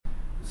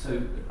So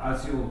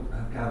as you'll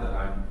have gathered,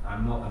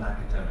 I'm not an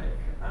academic,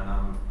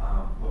 and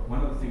but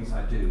one of the things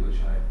I do, which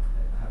I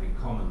have in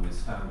common with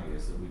Stanley,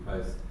 is that we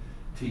both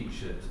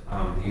teach at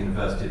the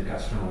University of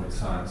Gastronomic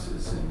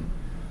Sciences in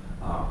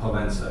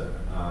Provenzo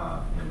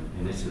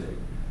in Italy,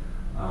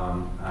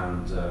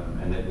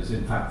 and it was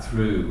in fact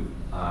through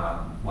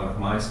one of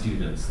my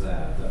students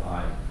there that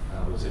I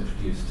was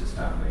introduced to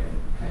Stanley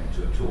and came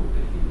to a talk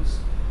that he was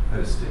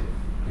hosting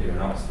here in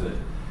Oxford.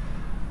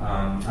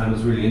 And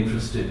was really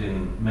interested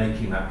in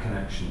making that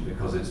connection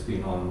because it's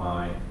been on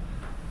my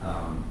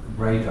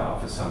radar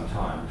for some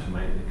time to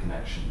make the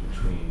connection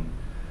between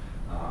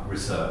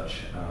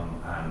research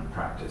and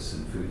practice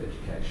in food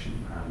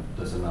education, and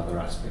there's another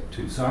aspect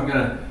too. So I'm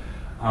going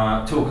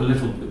to talk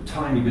a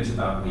tiny bit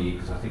about me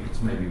because I think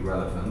it's maybe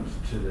relevant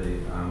to the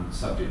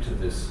subject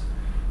of this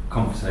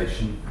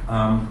conversation,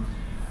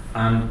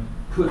 and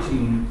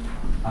putting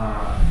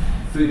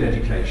food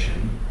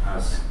education,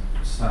 as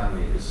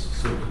Stanley is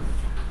sort of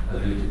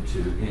alluded to,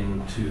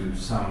 into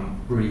some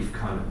brief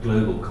kind of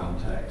global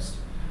context,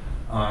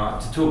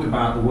 to talk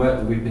about the work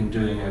that we've been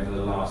doing over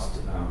the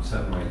last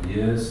 7 or 8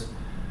 years,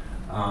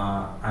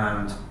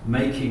 and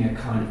making a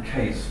kind of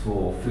case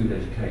for food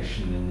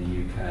education in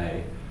the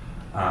UK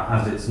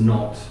as it's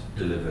not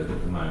delivered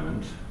at the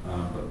moment,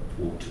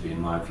 but ought to be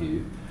in my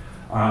view.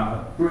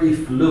 A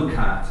brief look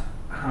at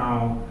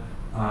how,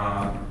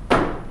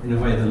 in a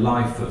way, the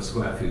life of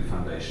Square Food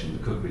Foundation,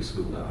 the cookery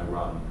school that I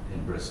run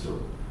in Bristol,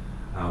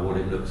 what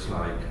it looks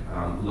like,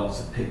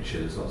 lots of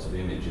pictures, lots of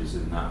images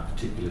in that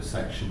particular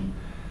section,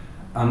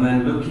 and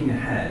then looking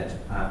ahead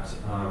at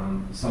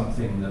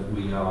something that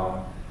we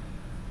are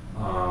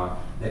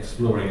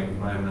exploring at the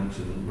moment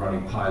and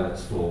running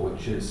pilots for,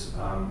 which is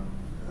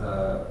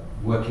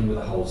working with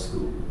a whole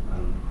school,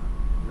 and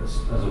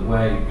as a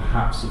way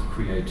perhaps of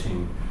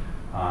creating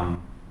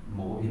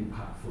more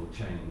impactful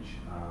change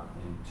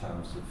in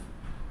terms of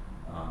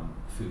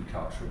food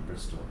culture in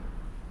Bristol.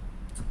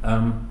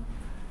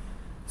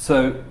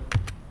 So,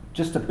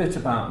 just a bit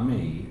about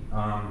me.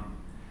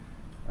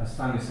 As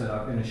Stanley said,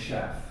 I've been a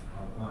chef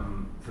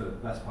for the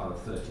best part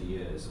of 30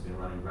 years. I've been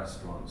running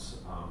restaurants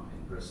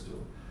in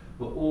Bristol,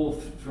 but all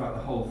throughout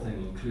the whole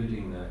thing,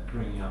 including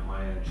bringing up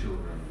my own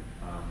children.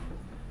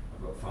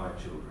 I've got 5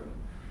 children.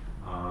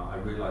 I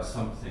realised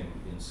something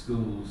in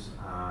schools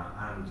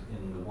and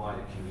in the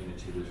wider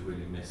community was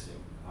really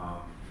missing.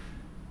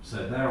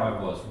 So there I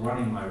was,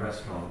 running my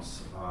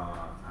restaurants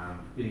and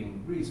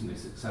being reasonably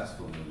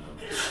successful in them,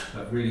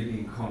 but really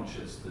being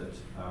conscious that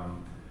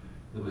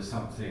there was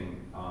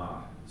something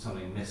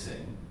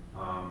missing.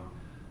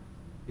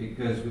 It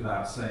goes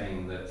without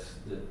saying that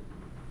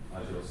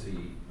as you'll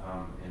see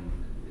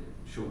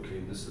shortly,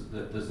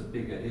 that there's a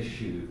bigger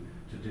issue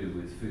to do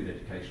with food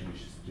education,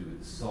 which is to do with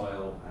the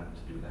soil and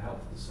to do with the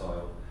health of the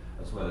soil,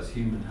 as well as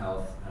human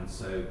health. And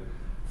so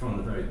from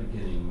the very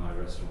beginning, my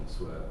restaurants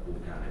were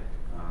organic.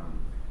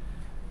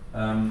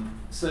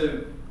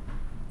 So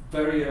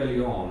very early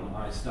on,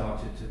 I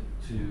started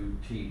to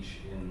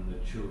teach in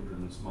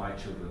my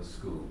children's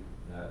school,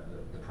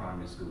 the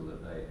primary school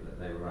that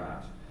they were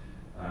at,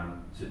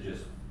 to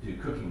just do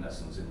cooking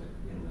lessons in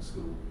the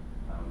school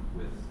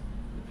with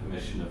the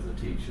permission of the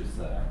teachers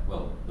there.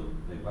 Well,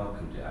 they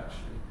welcomed it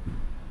actually.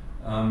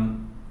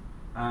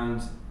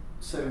 And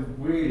so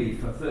really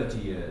for 30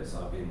 years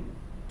I've been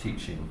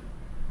teaching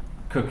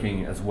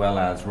cooking as well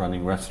as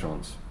running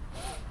restaurants.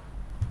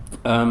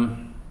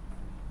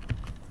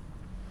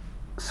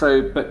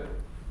 But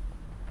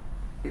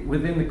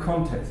within the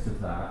context of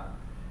that,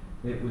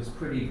 it was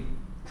pretty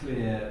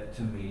clear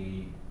to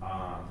me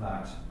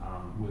that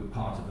we're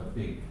part of a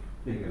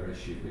bigger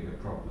issue, bigger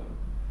problem.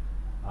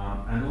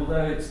 And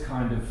although it's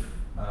kind of,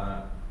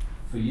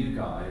 for you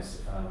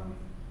guys,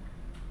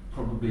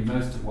 probably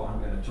most of what I'm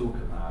going to talk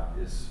about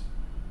is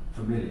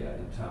familiar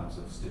in terms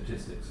of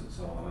statistics and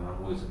so on, and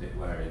I'm always a bit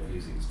wary of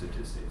using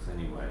statistics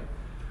anyway.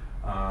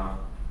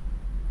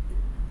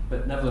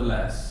 But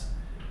nevertheless,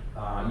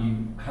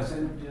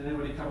 did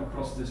anybody come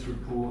across this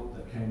report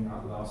that came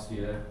out last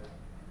year?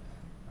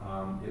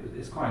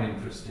 It's quite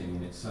interesting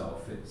in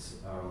itself.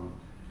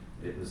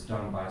 It was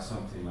done by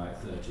something like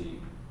 30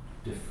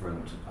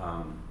 different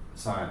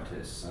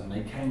scientists, and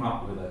they came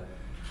up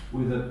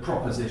with a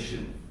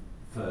proposition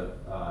for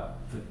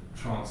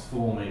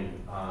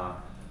transforming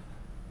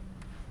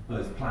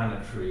both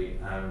planetary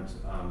and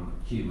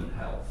human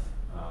health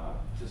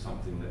to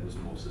something that was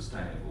more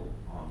sustainable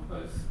on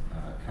both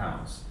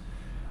counts.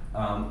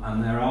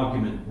 And their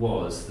argument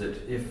was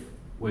that if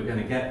we're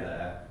going to get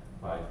there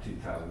by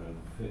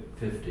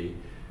 2050,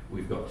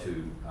 we've got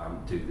to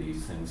do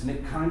these things. And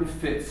it kind of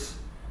fits.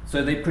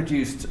 So they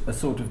produced a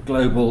sort of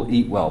global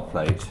Eat Well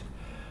plate,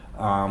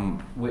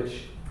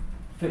 which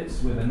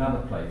fits with another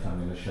plate I'm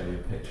going to show you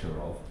a picture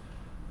of.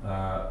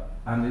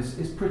 And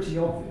it's pretty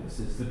obvious.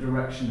 It's the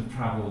direction of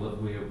travel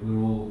that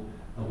we're all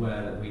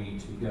aware that we need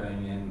to be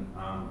going in,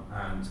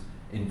 and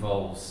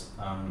involves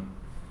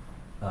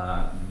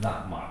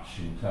that much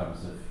in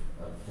terms of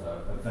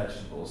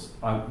vegetables.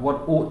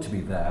 What ought to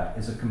be there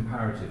is a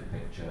comparative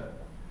picture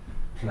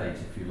plate,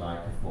 if you like,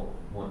 of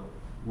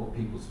what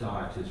people's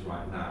diet is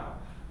right now,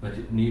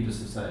 but needless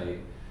to say,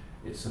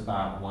 it's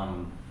about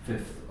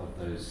 1/5 of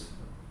those.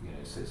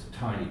 So it's a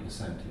tiny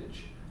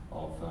percentage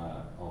of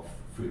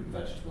fruit and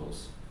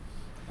vegetables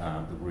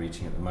that we're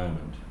eating at the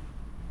moment.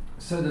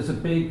 So there's a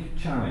big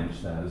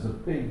challenge there. There's a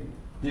big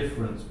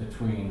difference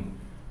between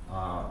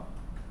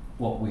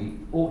what we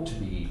ought to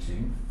be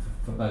eating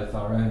for both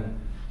our own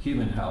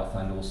human health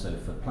and also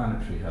for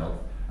planetary health,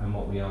 and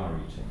what we are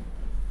eating.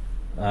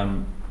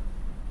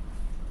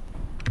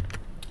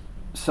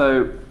 So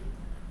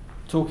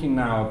talking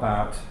now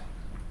about,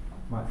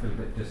 might feel a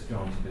bit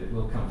disjointed, but it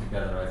will come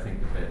together, I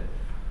think, a bit,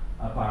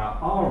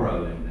 about our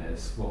role in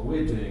this, what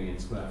we're doing in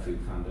Square Food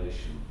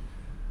Foundation,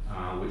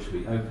 which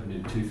we opened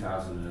in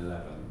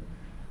 2011.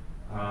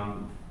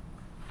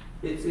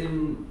 It's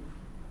in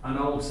an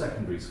old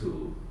secondary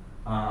school,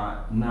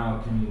 now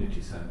a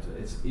community centre.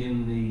 It's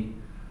in the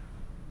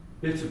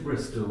bit of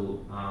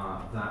Bristol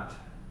that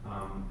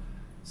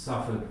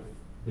suffered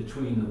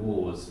between the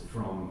wars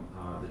from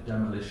the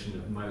demolition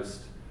of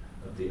most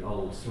of the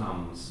old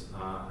slums,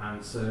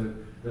 and so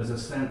there's a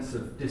sense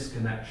of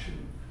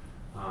disconnection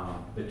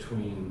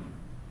between,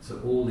 so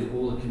all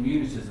the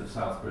communities of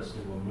South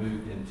Bristol were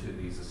moved into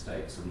these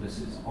estates, and this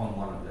is on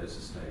one of those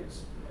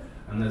estates.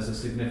 And there's a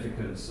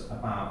significance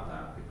about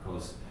that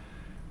because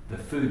the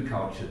food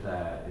culture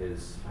there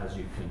is, as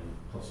you can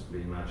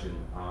possibly imagine,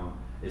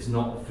 is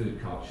not the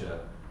food culture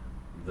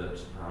that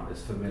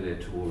is familiar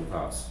to all of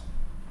us.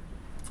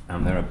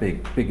 And there are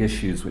big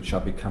issues which I'll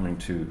be coming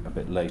to a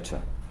bit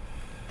later.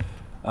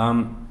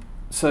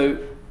 So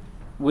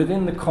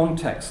within the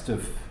context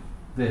of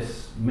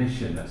this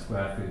mission at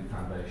Square Food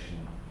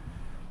Foundation,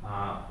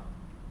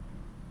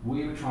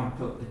 we were trying to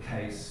put the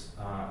case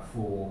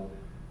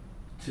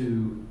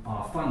to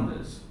our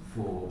funders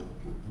for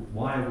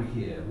why are we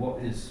here, what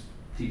is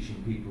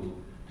teaching people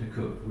to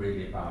cook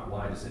really about,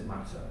 why does it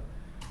matter?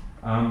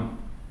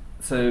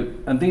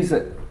 And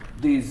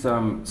these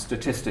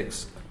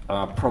statistics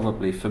are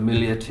probably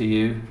familiar to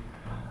you,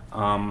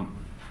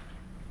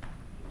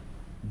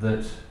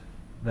 that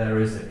there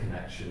is a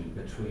connection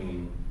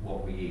between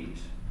what we eat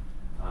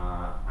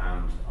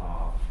and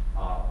our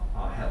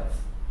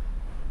health.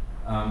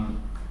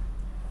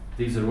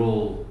 These are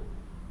all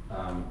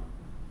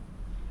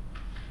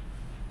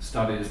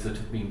studies that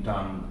have been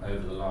done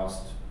over the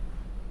last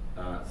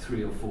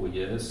 3 or 4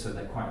 years, so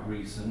they're quite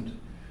recent.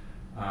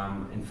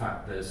 In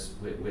fact, I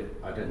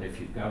don't know if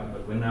you've gathered,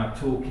 but we're now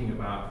talking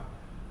about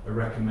a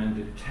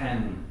recommended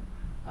 10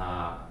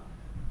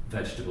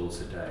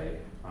 vegetables a day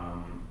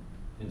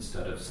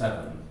instead of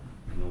 7,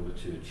 in order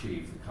to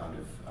achieve the kind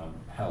of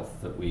health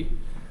that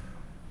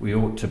we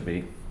ought to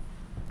be.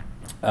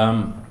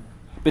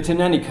 But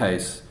in any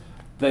case,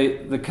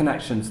 the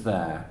connection's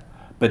there.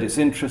 But it's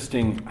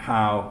interesting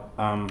how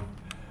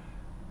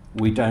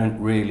we don't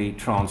really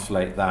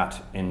translate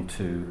that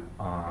into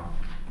our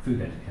food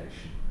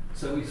education.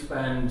 So we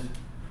spend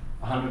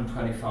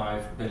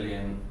 125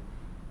 billion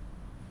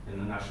in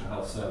the National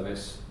Health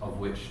Service, of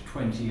which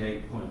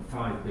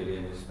 28.5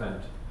 billion is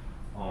spent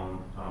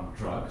on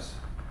drugs.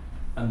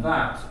 And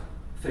that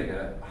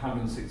figure,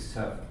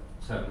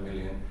 167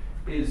 million,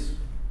 is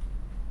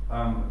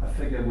a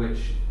figure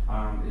which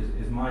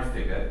is my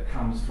figure. It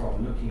comes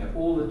from looking at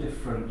all the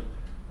different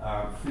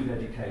food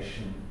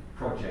education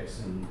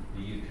projects in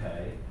the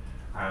UK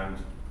and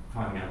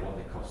finding out what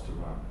they cost to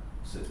run.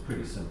 So it's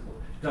pretty simple.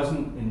 It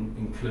doesn't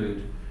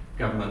include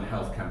government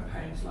health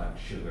campaigns like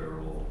sugar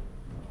or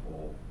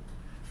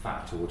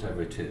fat or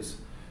whatever it is.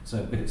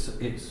 So, but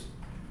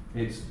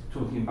it's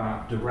talking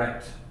about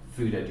direct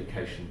food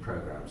education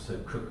programs, so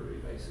cookery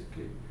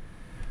basically.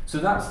 So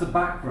that's the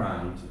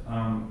background,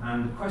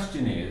 and the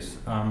question is,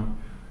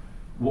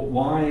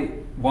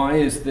 why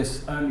is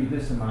this only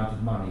this amount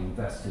of money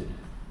invested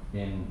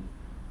in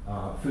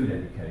food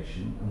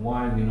education, and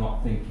why are we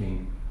not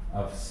thinking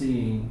of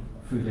seeing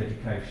food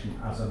education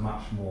as a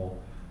much more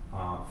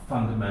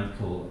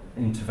fundamental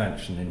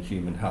intervention in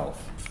human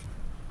health?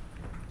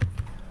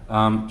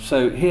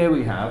 So here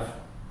we have,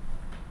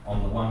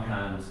 on the one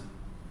hand,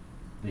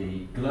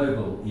 the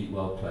global Eat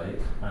Well plate,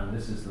 and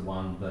this is the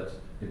one that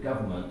the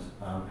government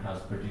has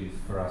produced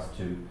for us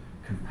to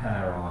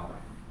compare our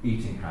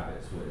eating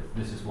habits with.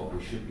 This is what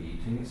we should be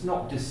eating. It's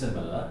not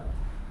dissimilar,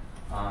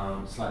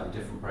 slightly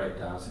different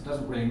breakdowns. It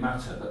doesn't really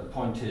matter, but the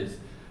point is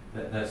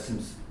that there's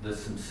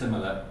some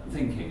similar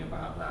thinking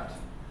about that.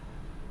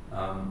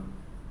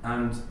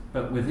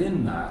 But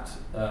within that,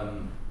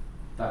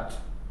 that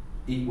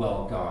Eat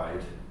Well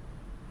guide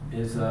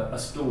is a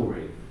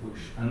story,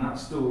 and that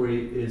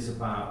story is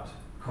about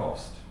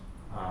cost.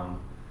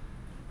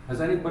 Has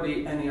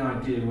anybody any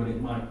idea what it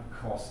might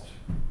cost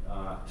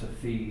to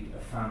feed a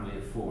family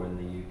of 4 in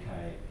the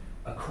UK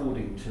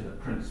according to the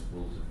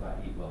principles of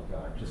that Eat Well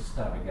guide? Just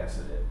stab a guess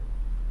at it.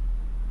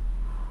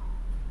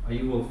 Are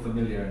you all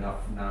familiar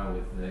enough now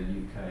with the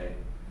UK,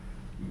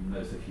 even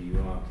those of you who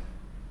aren't?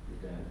 You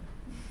don't.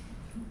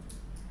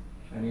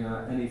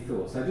 Any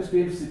thoughts? I'd just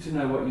be interested to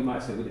know what you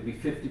might say. Would it be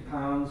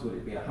 £50? Would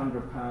it be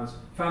 £100?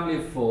 Family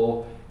of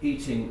 4,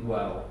 eating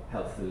well,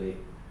 healthily.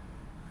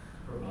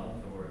 Per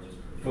month or just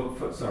per week?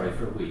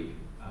 For a week.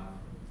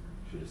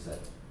 Should have said.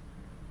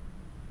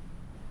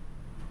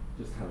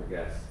 Just have a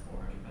guess.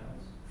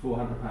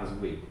 £400 a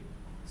week.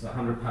 So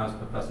 £100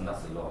 per person,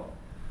 that's a lot.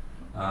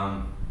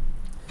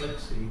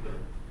 Let's see, but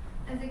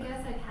As a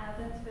guess, I'd have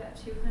that's about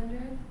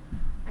 200.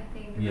 I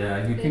think.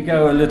 Yeah, you can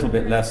go a little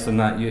bit less than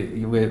that.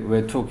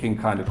 We're talking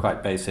kind of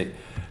quite basic.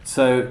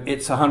 So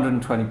it's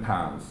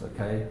 £120,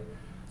 okay?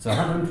 So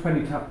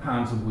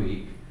 £120 a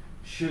week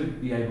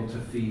should be able to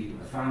feed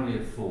a family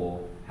of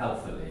 4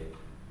 healthily,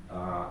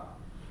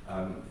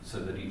 so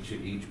that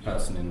each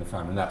person in the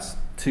family, that's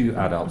 2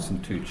 adults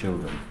and 2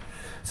 children.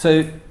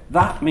 So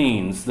that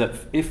means that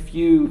if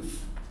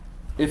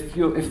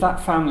that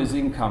family's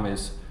income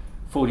is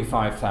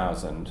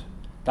 45,000,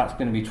 that's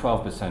going to be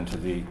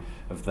 12%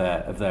 of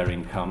their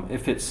income.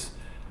 If it's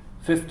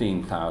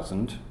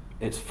 15,000,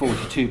 it's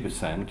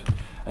 42%.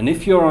 And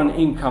if you're on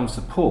income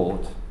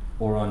support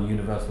or on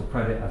universal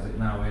credit, as it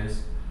now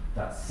is,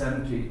 that's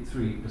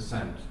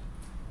 73%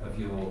 of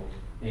your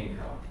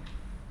income,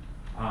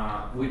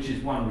 which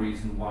is one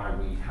reason why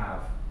we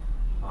have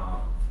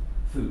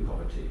food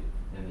poverty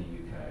in the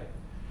UK,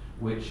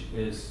 which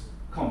is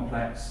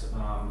complex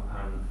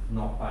and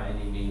not by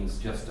any means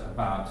just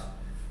about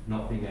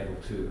not being able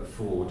to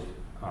afford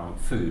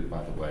food,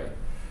 by the way.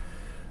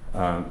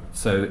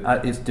 So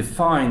it's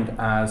defined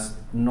as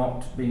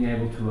not being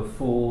able to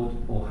afford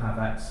or have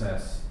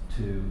access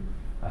to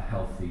a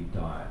healthy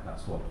diet.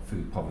 That's what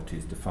food poverty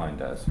is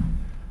defined as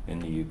in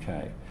the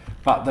UK.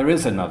 But there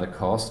is another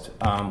cost,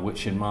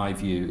 which in my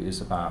view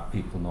is about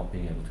people not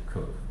being able to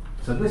cook.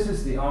 So this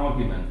is the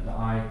argument that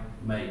I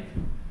make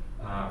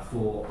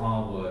for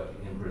our work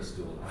in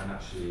Bristol and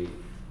actually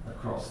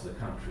across the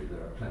country. There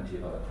are plenty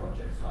of other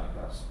projects like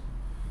us.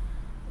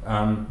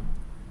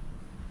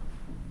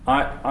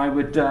 I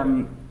would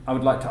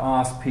like to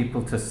ask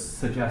people to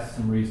suggest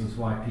some reasons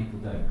why people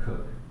don't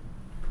cook.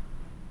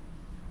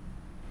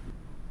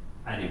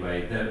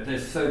 Anyway,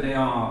 there's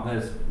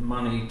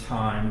money,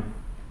 time,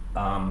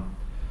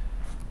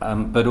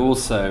 but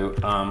also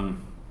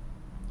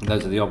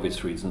those are the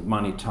obvious reasons: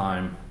 money,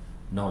 time,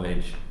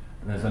 knowledge.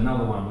 And there's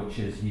another one which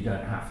is you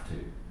don't have to.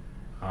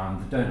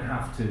 The don't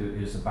have to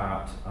is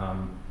about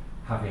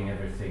having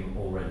everything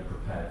already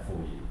prepared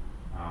for you.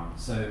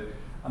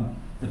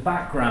 The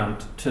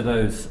background to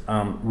those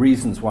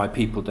reasons why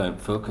people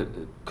don't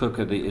cook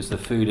is the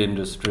food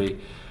industry,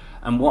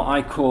 and what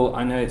I call,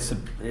 I know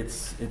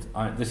this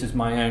is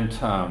my own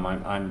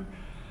term.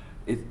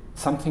 It's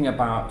something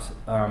about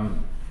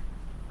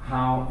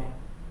how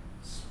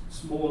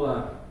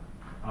smaller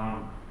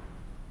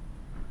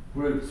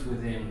groups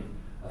within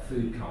a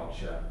food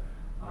culture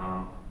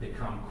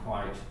become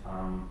quite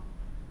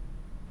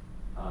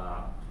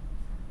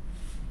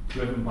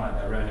driven by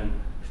their own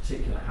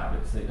particular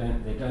habits. They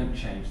don't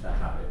change their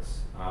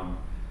habits.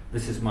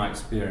 This is my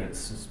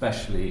experience,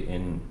 especially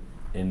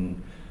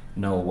in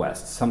Noel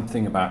West.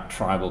 Something about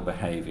tribal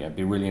behaviour. It'd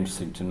be really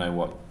interesting to know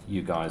what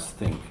you guys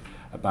think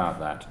about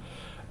that.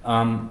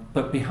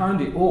 But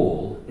behind it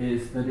all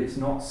is that it's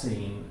not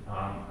seen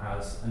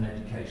as an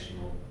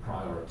educational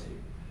priority.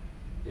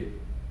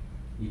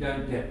 You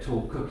don't get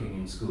taught cooking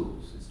in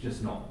schools. It's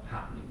just not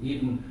happening.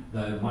 Even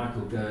though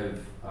Michael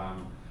Gove,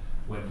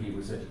 when he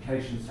was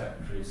Education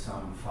Secretary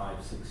some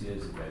 5-6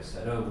 years ago,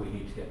 said, we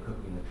need to get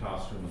cooking in the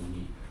classroom, and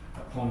he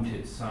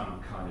appointed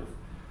some kind of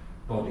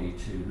body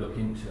to look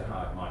into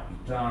how it might be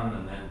done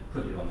and then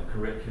put it on the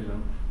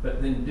curriculum,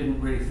 but then didn't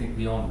really think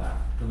beyond that.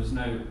 There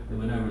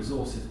were no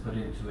resources put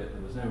into it.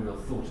 There was no real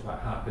thought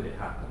about how could it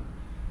happen.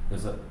 It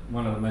was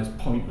one of the most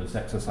pointless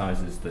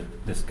exercises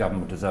that this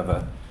government has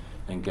ever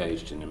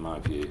engaged in my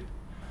view.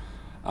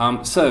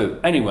 So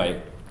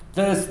anyway,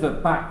 there's the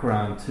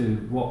background to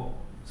what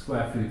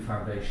Square Food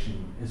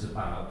Foundation is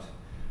about.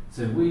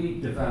 So we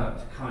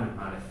developed a kind of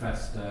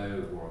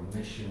manifesto or a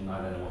mission,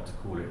 I don't know what to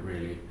call it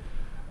really,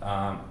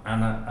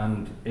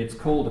 and it's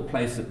called A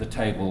Place at the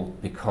Table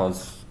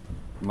because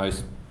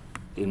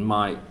in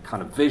my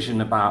kind of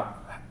vision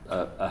about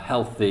a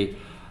healthy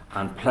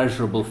and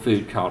pleasurable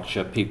food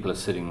culture, people are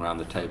sitting around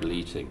the table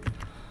eating.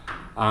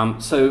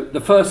 So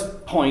the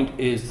first point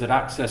is that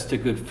access to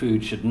good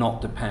food should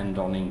not depend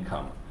on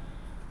income.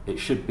 It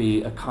should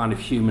be a kind of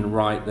human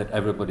right that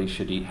everybody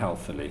should eat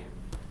healthily.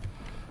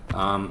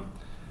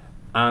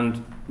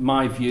 And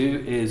my view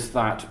is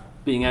that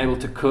being able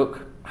to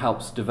cook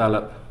helps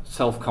develop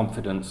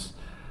self-confidence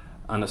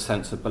and a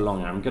sense of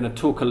belonging. I'm going to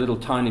talk a little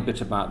tiny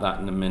bit about that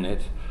in a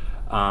minute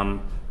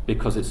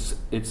because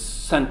it's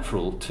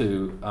central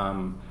to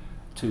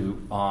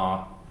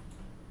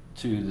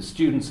the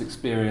students'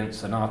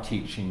 experience and our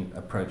teaching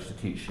approach to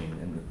teaching.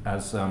 And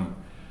as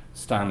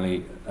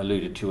Stanley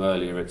alluded to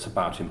earlier, it's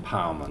about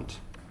empowerment.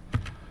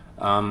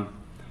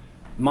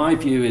 My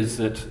view is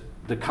that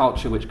the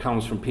culture which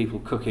comes from people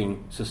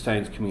cooking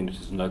sustains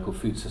communities and local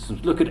food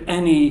systems. Look at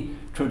any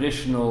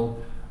traditional,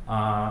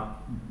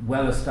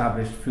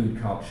 well-established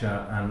food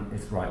culture and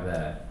it's right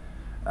there.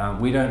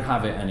 We don't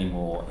have it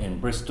anymore in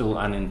Bristol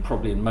and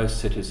probably in most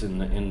cities in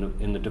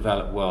the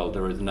developed world.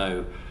 There is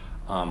no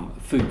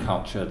food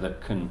culture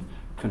that can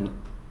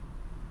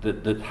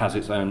that has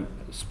its own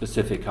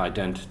specific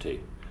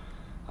identity.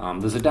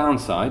 There's a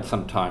downside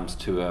sometimes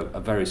to a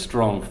very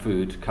strong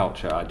food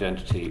culture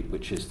identity,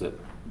 which is that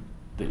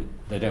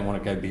they don't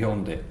want to go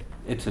beyond it.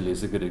 Italy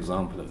is a good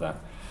example of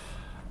that.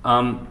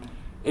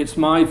 It's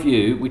my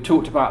view, we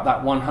talked about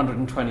that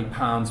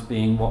 £120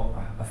 being what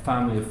a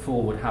family of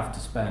 4 would have to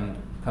spend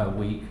per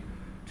week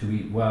to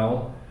eat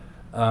well.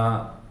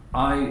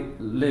 I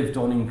lived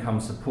on income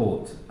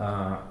support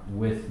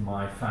with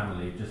my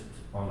family just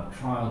on a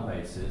trial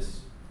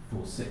basis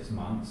for 6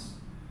 months.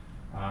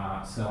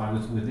 So I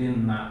was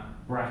within that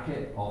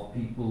bracket of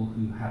people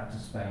who had to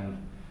spend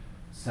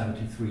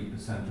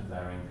 73% of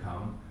their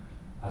income,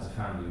 as a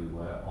family we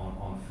were,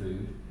 on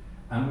food.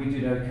 And we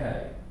did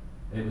okay.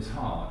 It was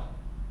hard.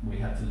 We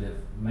had to live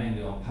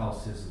mainly on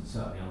pulses and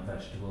certainly on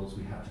vegetables.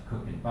 We had to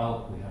cook in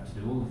bulk. We had to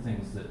do all the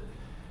things that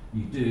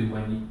you do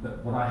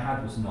but what I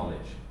had was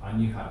knowledge. I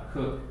knew how to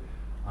cook,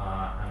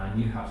 and I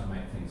knew how to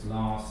make things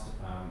last,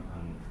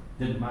 and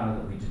it didn't matter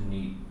that we didn't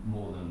eat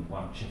more than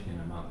 1 chicken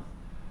a month.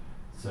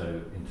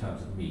 So in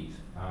terms of meat,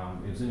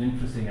 it was an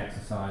interesting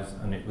exercise,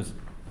 and it was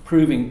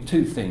proving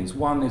 2 things.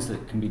 One is that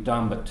it can be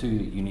done, but 2,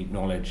 that you need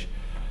knowledge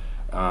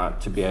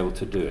to be able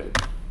to do it.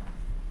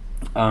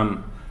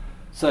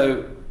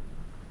 So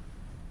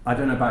I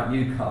don't know about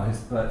you guys,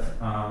 but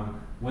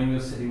when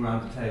you're sitting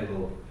around the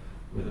table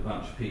with a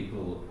bunch of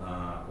people,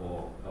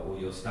 or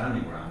you're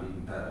standing around,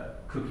 even better,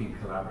 cooking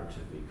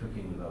collaboratively,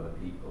 cooking with other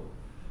people.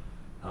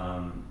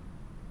 I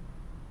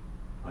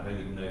don't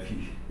even know if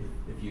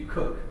you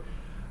cook,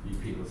 you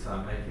people. So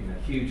I'm making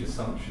a huge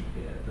assumption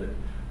here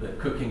that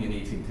cooking and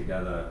eating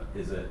together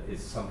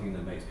is something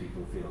that makes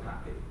people feel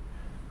happy.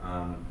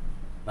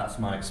 That's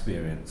my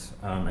experience,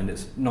 and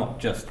it's not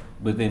just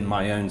within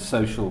my own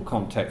social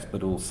context,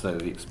 but also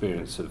the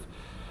experience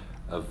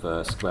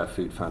of Square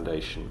Food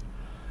Foundation.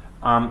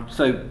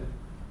 So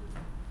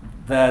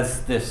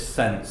there's this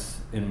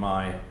sense in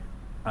my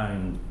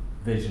own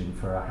vision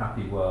for a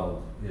happy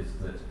world, is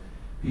that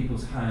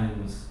people's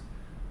homes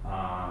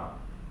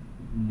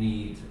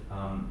need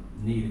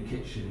a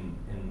kitchen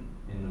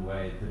in the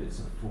way that it's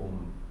a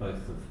form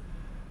both of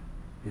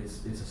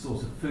it's a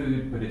source of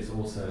food, but it's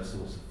also a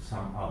source of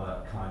some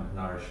other kind of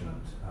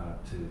nourishment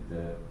to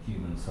the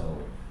human soul.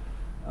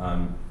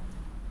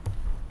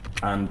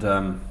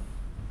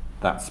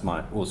 That's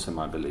also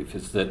my belief,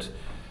 is that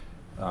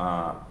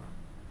a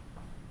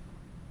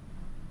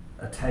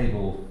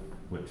table,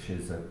 which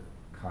is a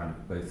kind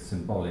of both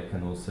symbolic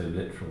and also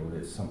literal,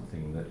 is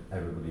something that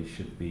everybody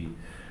should be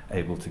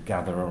able to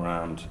gather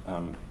around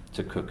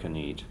to cook and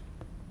eat.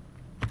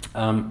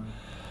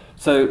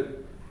 So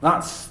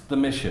that's the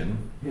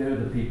mission. Here are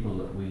the people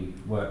that we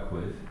work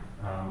with.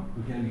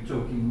 We're going to be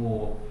talking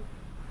more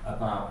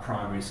about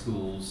primary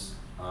schools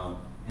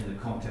in the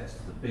context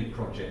of the big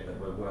project that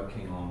we're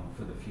working on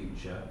for the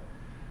future.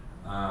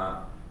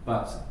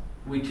 But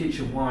we teach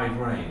a wide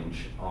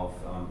range of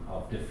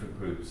different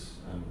groups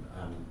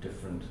and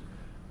different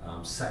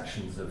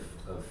sections of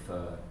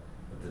the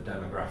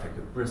demographic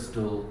of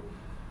Bristol.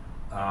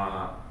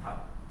 I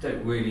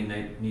don't really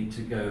need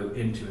to go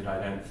into it, I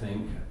don't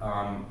think,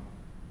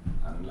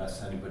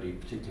 unless anybody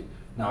particularly.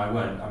 No, I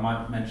won't. I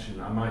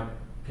might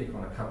pick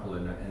on a couple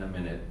in a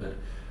minute, but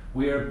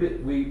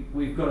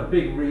we've got a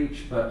big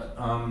reach, but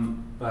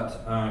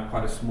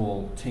quite a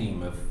small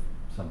team of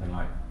something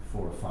like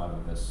 4 or 5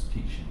 of us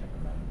teaching at the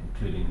moment,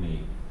 including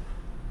me.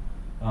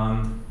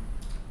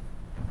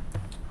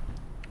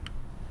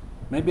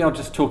 Maybe I'll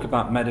just talk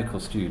about medical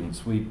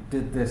students. We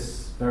did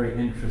this very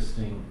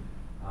interesting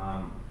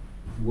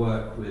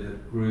work with a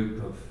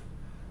group of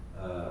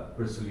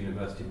Bristol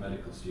University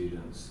medical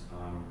students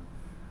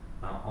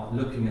on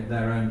looking at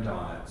their own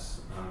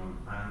diets.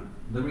 And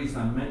the reason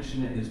I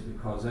mention it is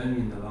because only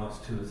in the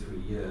last 2 or 3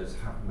 years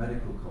have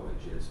medical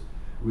colleges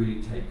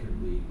really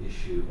taken the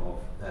issue of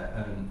their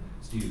own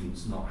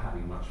students not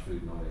having much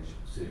food knowledge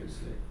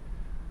seriously.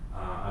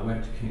 I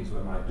went to King's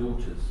where my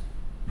daughter's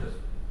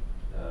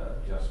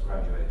just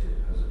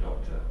graduated as a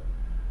doctor,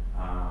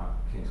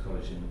 King's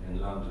College in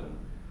London,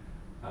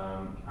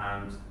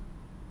 and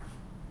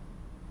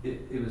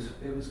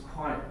it was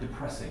quite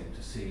depressing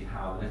to see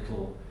how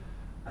little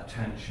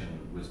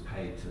attention was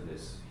paid to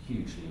this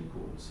hugely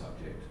important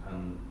subject,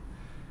 and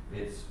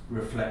it's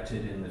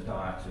reflected in the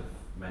diet of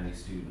many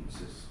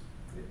students.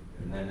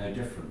 And they're no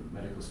different.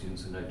 Medical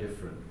students are no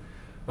different,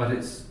 but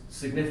it's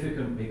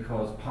significant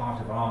because part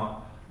of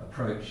our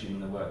approach in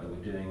the work that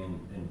we're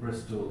doing in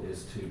Bristol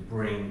is to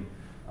bring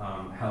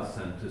health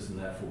centres and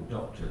therefore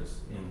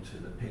doctors into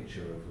the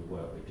picture of the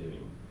work we're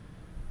doing.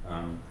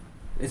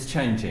 It's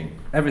changing.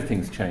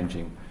 Everything's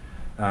changing,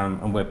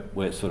 and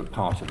we're sort of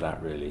part of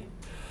that, really.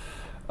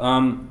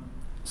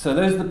 So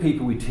those are the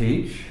people we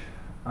teach.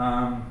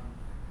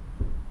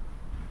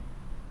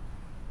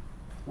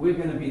 We're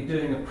going to be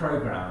doing a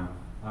programme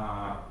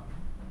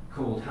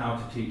called How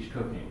to Teach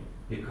Cooking,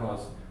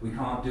 because we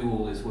can't do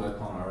all this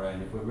work on our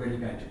own. If we're really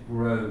going to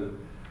grow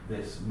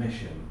this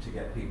mission to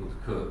get people to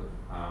cook,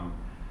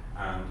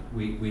 and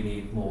we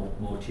need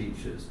more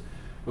teachers.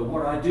 But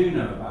what I do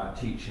know about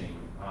teaching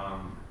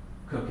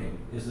cooking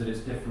is that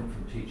it's different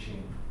from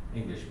teaching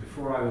English.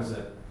 Before I was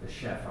a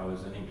chef, I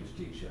was an English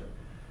teacher,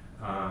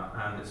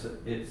 and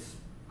it's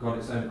got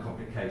its own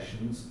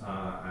complications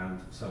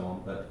and so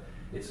on, but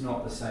it's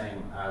not the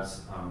same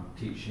as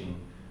teaching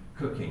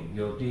cooking.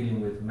 You're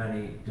dealing with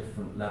many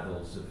different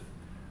levels of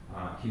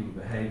human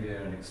behaviour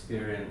and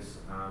experience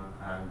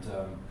and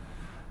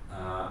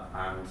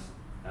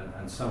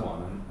so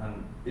on.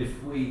 And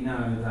if we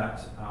know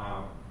that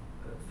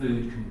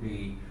food can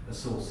be a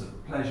source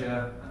of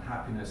pleasure and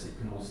happiness, it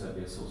can also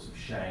be a source of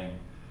shame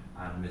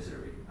and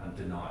misery and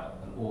denial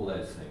and all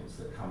those things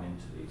that come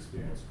into the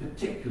experience,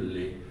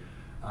 particularly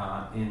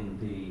in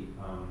the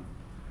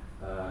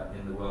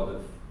world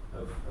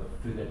of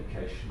food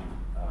education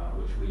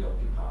which we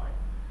occupy.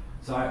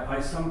 So I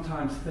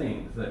sometimes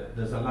think that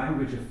there's a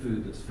language of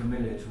food that's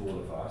familiar to all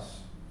of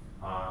us,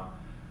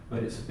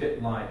 but it's a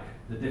bit like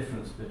the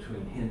difference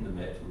between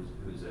Hindemith,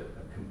 who's a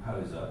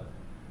composer,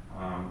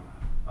 and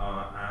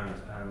I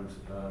don't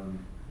know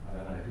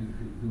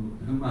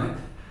who might.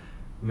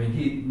 I mean,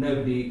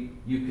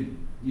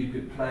 you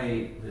could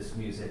play this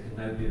music and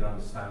nobody would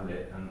understand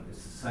it, and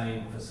it's the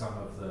same for some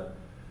of the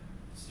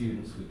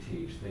students we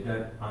teach. They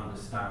don't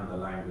understand the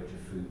language of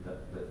food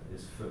that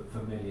is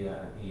familiar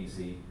and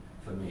easy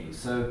for me.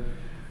 So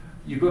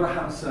you've got to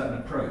have a certain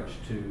approach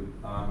to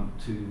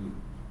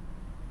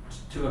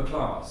a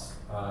class.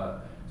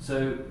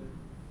 So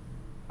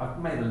I've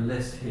made a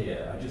list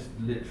here. I just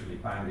literally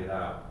banged it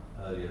out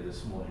earlier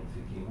this morning,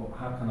 thinking, well,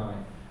 how can I?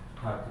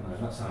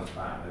 That sounds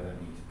bad. I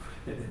don't need to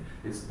put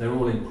it. They're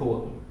all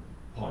important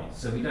points.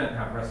 So we don't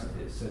have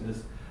recipes. So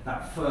there's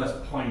that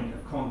first point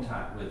of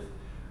contact with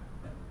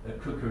a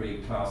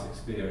cookery class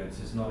experience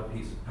is not a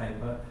piece of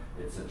paper.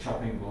 It's a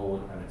chopping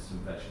board and it's some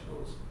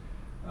vegetables,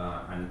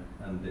 and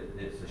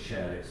it's a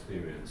shared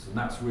experience, and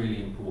that's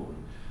really important.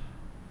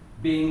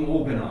 Being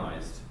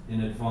organised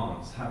in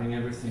advance, having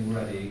everything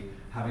ready,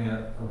 having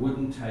a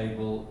wooden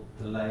table,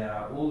 the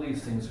layout, all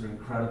these things are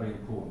incredibly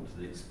important to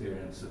the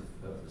experience of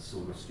the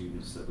sort of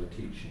students that we're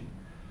teaching.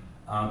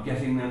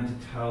 Getting them to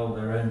tell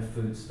their own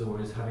food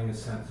stories, having a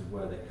sense of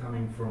where they're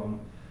coming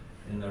from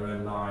in their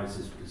own lives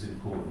is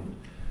important.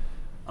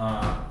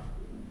 I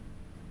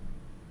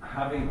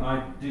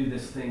do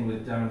this thing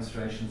with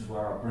demonstrations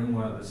where I bring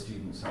one of the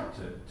students up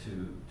to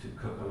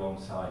cook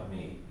alongside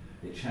me.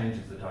 It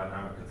changes the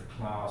dynamic of the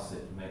class,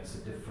 it makes a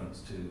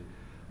difference to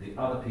the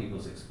other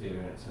people's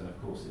experience, and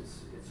of course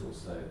it's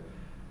also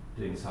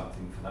doing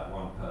something for that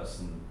one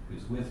person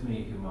who's with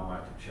me, whom I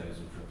might have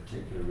chosen for a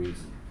particular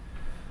reason.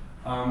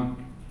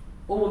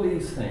 All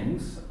these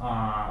things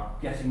are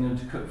getting them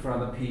to cook for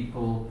other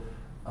people,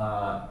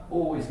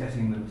 always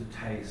getting them to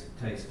taste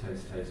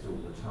all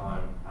the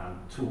time and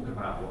talk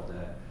about what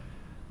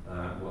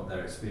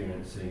they're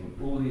experiencing.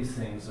 All these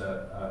things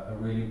are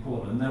really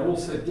important, and they're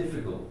also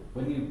difficult.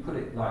 When you put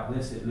it like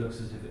this, it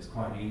looks as if it's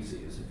quite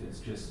easy, as if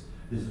it's just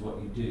this is what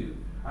you do.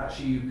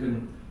 Actually, you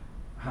can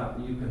have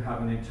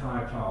an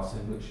entire class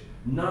in which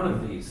none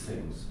of these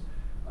things,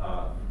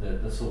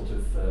 the sort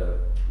of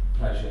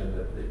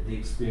pleasure, the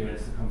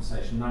experience, the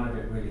conversation, none of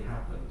it really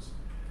happens.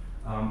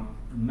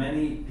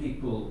 Many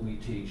people we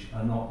teach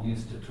are not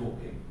used to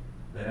talking.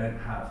 They don't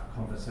have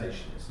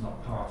conversation. It's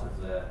not part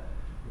of their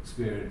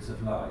experience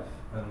of life.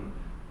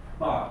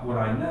 But what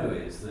I know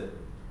is that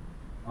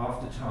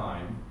after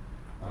time,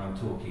 and I'm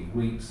talking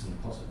weeks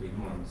and possibly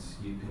months,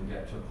 you can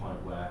get to a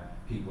point where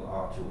people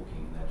are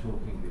talking. They're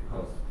talking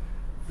because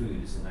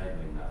food is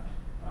enabling that.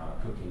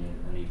 Cooking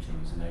and eating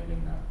is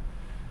enabling that.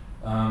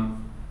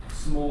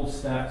 Small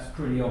steps,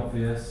 pretty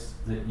obvious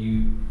that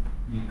you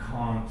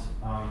can't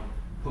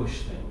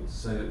push things.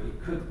 So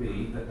it could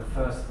be that the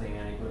first thing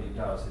anybody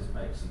does is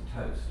make some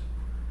toast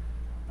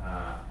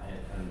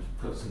and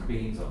put some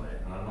beans on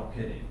it. And I'm not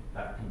kidding.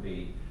 That can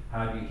be,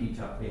 how do you heat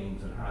up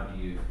beans and how do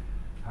you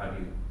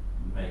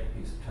make a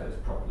piece of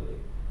toast properly?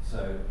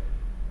 So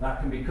that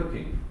can be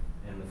cooking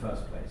in the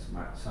first place. It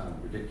might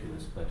sound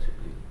ridiculous, but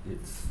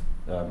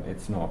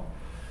it's not.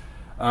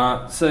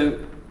 So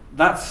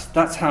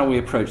that's how we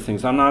approach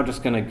things. I'm now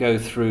just going to go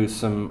through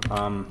some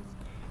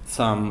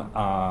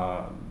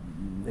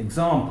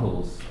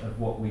examples of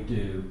what we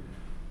do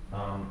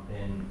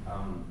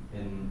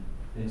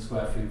in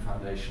Square Food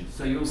Foundation.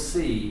 So you'll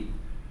see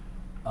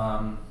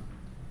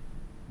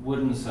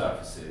wooden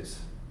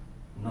surfaces,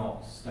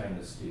 not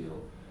stainless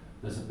steel.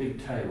 There's a big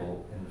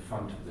table in the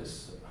front of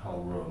this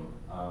whole room.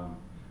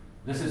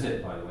 This is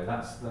it, by the way.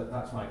 That's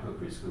my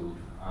cookery school,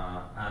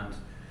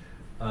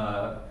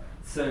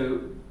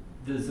 so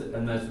there's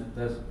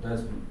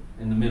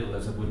in the middle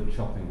there's a wooden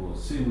chopping board.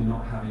 Soon we're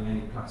not having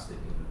any plastic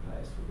in the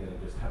place. We're going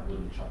to just have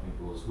wooden chopping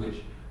boards,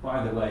 which,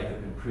 by the way, have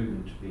been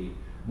proven to be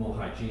more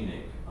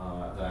hygienic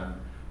than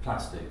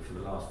plastic for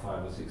the last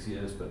 5 or 6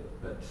 years, but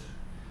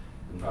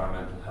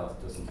environmental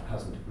health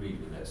hasn't agreed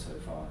with it so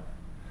far.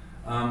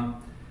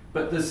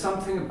 But there's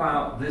something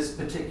about this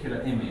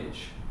particular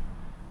image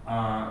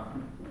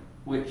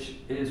which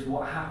is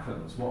what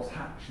happens, what's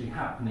actually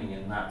happening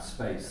in that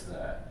space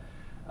there,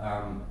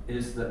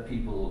 is that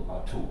people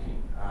are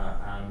talking,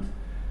 and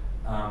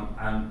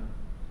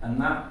And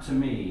that, to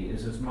me,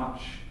 is as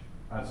much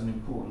as an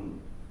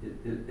important,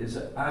 is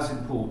as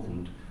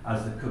important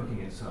as the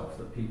cooking itself,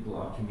 that people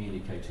are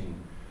communicating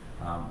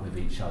with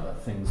each other.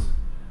 Things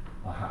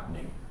are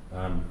happening.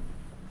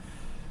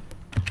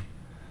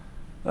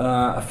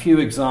 A few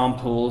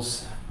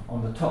examples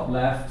on the top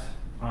left.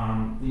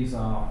 These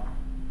are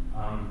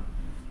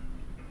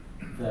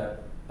the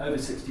over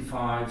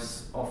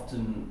 65s,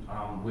 often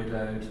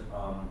widowed,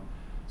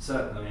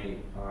 certainly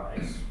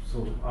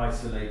sort of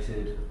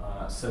isolated.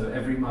 So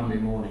every Monday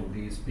morning,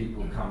 these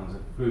people come,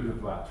 a group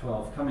of about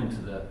 12, come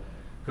into the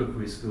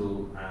cookery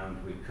school,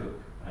 and we cook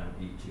and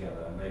eat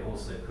together. And they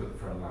also cook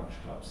for a lunch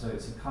club. So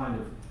it's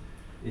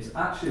it's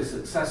actually a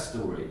success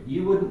story.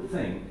 You wouldn't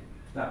think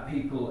that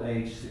people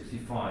aged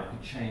 65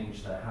 could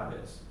change their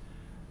habits.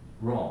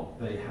 Wrong,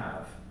 they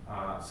have.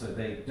 So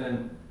they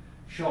don't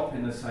shop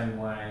in the same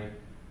way,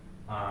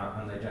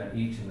 and they don't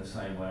eat in the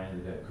same way,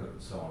 and they don't cook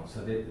and so on.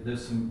 So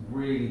there's some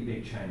really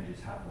big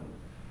changes happened,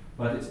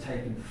 but it's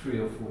taken 3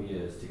 or 4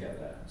 years to get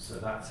there. So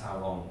that's how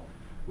long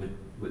it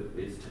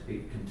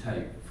can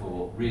take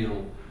for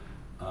real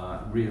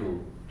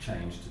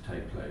change to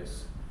take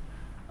place.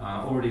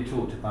 Already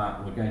talked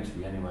about, we're going to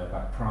be anyway,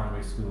 about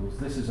primary schools.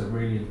 This is a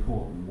really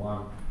important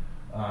one.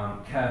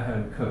 Care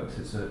home cooks,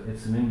 it's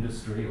an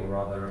industry, or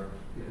rather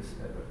it's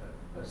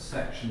a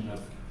section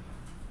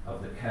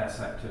of the care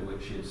sector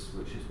which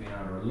has been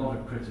under a lot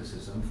of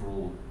criticism for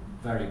all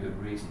very good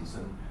reasons,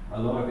 and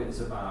a lot of it's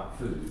about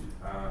food.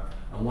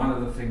 And one of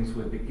the things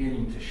we're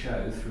beginning to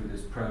show through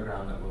this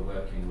program that we're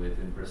working with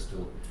in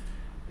Bristol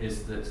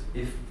is that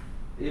if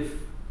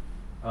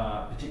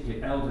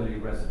particularly elderly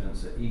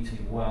residents are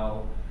eating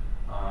well,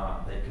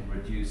 they can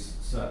reduce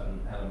certain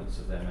elements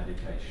of their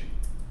medication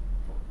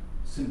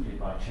simply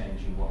by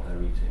changing what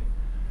they're eating.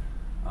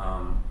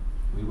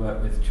 We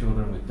work with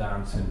children with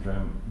Down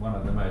syndrome, one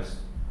of the most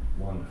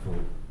wonderful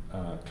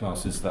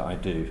classes that I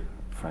do,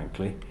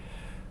 frankly.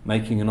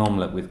 Making an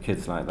omelette with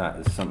kids like that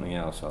is something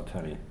else, I'll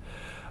tell you.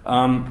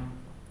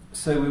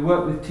 So we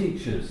work with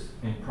teachers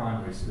in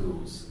primary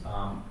schools.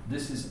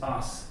 This is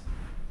us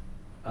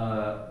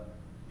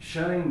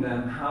showing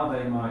them how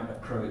they might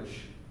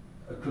approach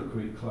a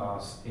cookery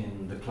class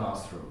in the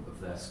classroom of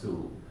their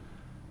school.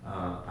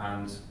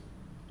 And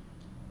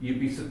you'd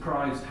be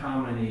surprised how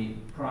many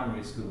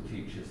primary school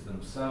teachers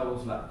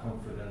themselves lack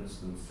confidence,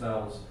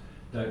 themselves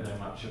don't know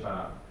much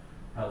about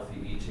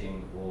healthy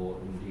eating, or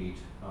indeed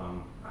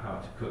how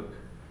to cook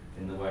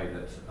in the way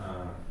that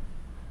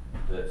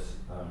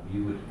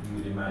you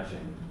would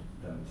imagine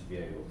them to be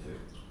able to.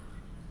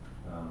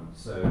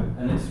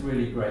 And it's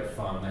really great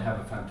fun. They have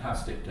a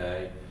fantastic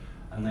day,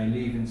 and they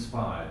leave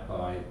inspired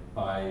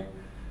by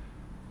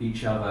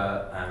each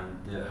other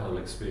and the whole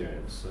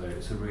experience. So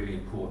it's a really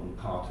important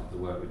part of the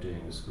work we're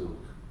doing in school.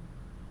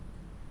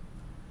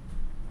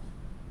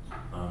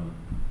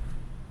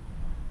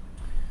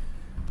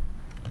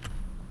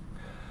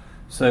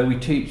 So we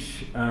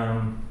teach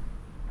young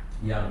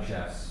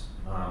chefs.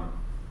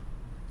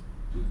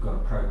 We've got a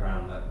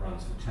program that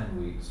runs for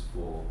 10 weeks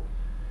for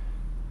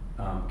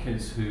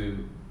kids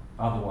who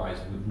otherwise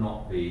would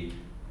not be,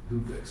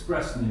 who've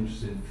expressed an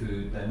interest in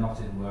food, they're not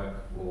in work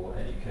or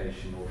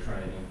education or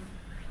training,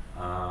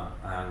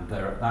 and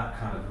they're at that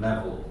kind of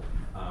level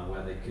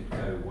where they could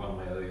go one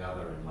way or the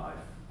other in life.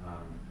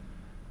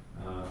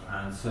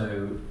 And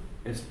so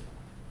it's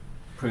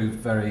proved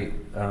very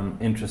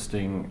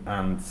interesting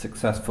and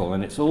successful,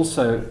 and it's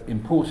also,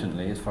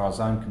 importantly, as far as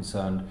I'm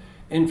concerned,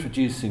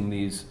 introducing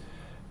these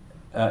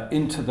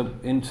into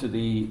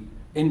the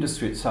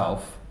industry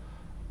itself.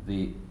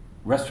 The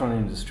restaurant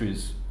industry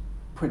is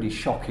pretty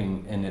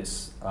shocking in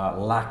its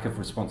lack of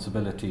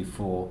responsibility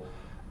for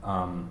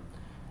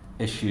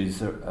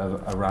issues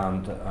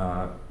around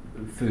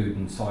food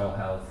and soil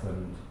health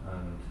and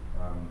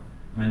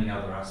many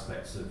other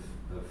aspects of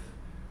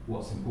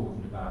what's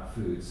important about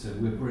food. So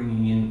we're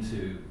bringing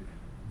into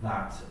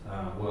that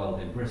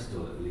world, in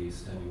Bristol at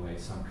least anyway,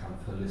 some kind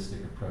of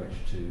holistic approach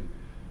to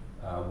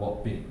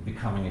what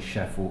becoming a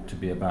chef ought to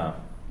be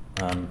about.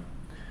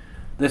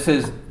 This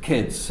is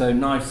kids, so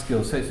knife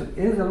skills. So it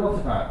is a lot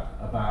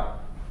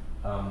about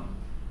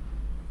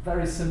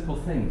very simple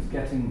things.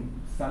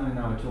 Stanley and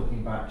I were talking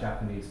about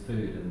Japanese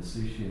food and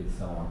sushi and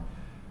so on.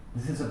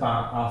 This is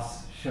about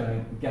us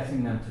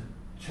getting them to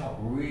chop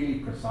really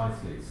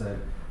precisely. So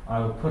I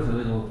will put a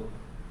little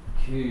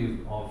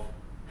cube of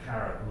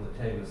carrot on the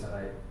table and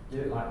say, do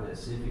it like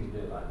this, see if you can do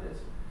it like this.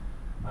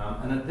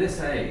 And at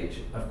this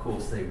age, of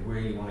course, they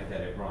really want to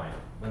get it right.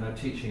 When they're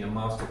teaching a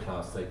master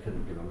class, they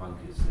couldn't give a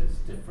monkey's, it's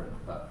different.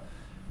 But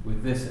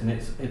with this, and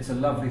it's a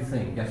lovely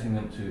thing, getting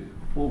them to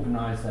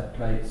organise their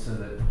plates so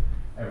that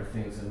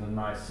everything's in a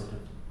nice sort of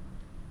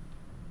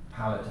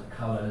palette of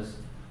colours.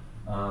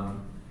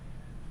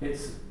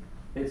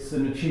 It's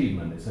an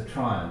achievement, it's a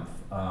triumph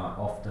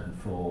often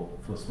for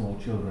small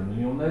children. And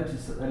you'll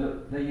notice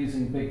that they're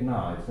using big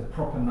knives, they're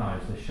proper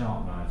knives, they're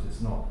sharp knives.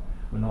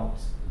 We're not,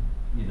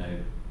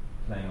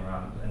 playing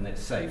around, and it's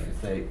safe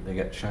if they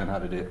get shown how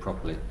to do it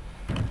properly.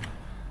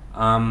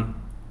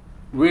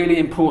 really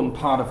important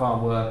part of our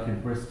work in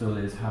Bristol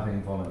is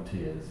having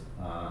volunteers.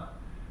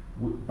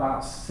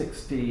 About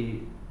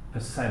 60%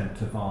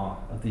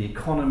 of the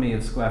economy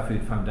of Square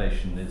Food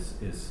Foundation is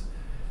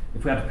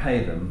if we had to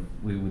pay them,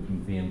 we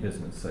wouldn't be in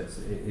business. So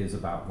it is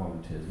about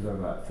volunteers. We've got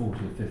about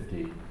 40 or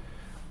 50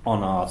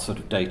 on our sort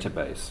of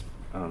database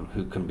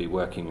who can be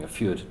working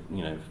 4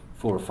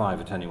 or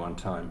 5 at any one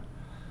time.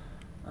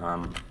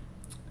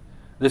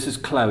 This is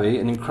Chloe,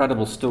 an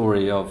incredible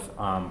story of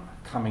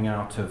coming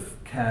out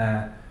of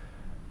care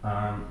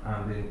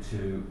and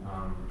into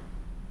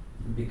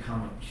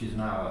becoming. She's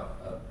now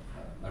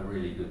a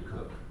really good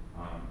cook,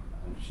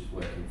 and she's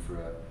working for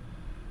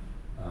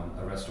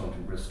a restaurant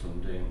in Bristol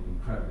and doing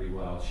incredibly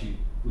well. She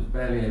was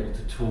barely able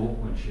to talk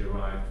when she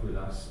arrived with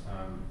us,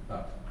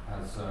 but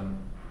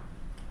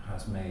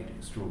has made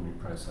extraordinary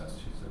progress.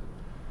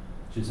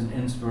 She's an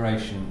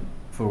inspiration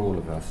for all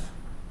of us.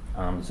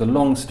 It's a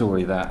long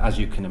story there, as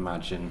you can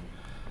imagine,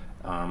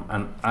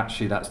 and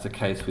actually that's the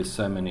case with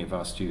so many of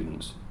our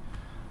students.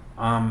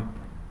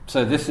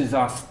 So this is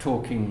us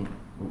talking.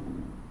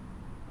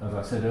 As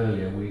I said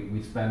earlier,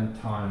 we spend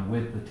time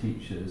with the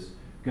teachers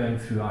going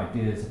through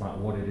ideas about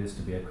what it is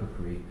to be a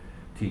cookery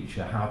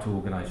teacher, how to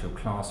organise your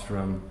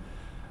classroom,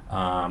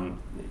 how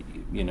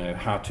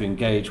to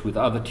engage with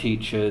other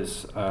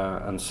teachers,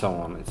 and so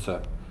on.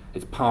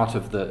 It's part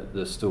of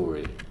the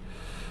story.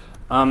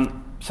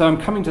 So I'm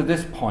coming to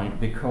this point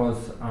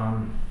because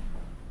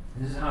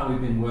this is how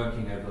we've been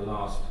working over the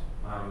last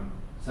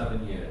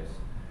 7 years.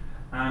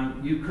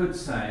 And you could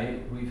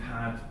say we've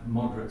had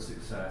moderate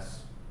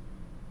success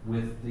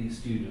with the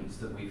students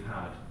that we've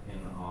had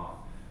in our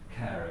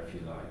care, if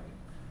you like.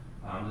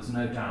 There's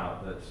no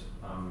doubt that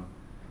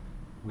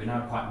we're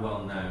now quite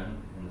well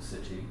known in the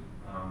city,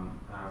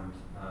 and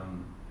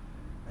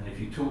if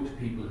you talk to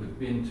people who've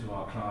been to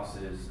our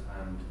classes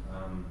and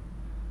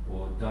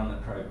or done the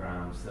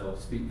programs, they'll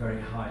speak very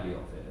highly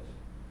of it.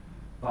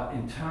 But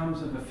in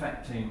terms of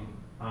affecting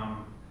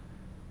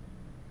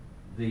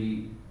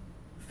the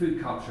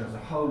food culture as a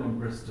whole in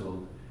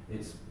Bristol,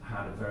 it's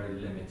had a very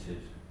limited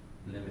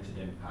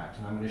impact.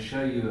 And I'm going to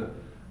show you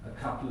a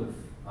couple of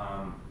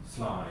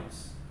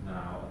slides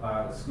now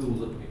about a school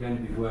that we're going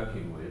to be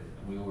working with,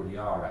 and we already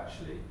are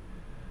actually,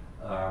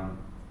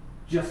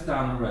 just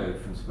down the road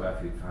from Square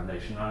Food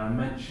Foundation. And I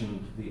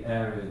mentioned the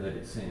area that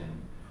it's in,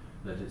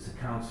 that it's a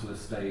council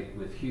estate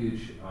with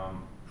huge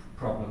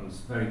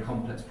problems, very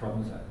complex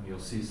problems, and you'll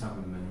see some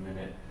of them in a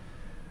minute.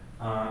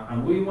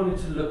 And we wanted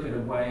to look at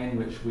a way in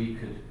which we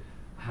could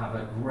have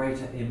a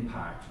greater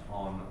impact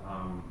on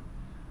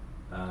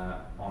a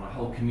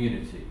whole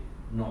community,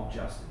 not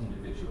just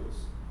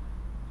individuals.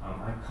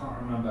 I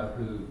can't remember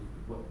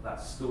what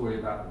that story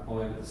about the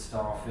boy with the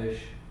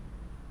starfish,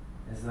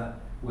 is that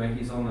where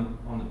he's on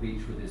the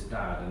beach with his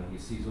dad and he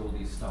sees all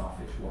these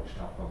starfish washed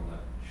up on the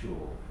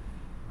shore,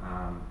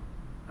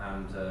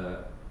 and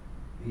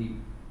he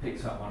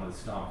picks up one of the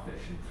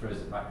starfish and throws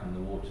it back in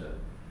the water,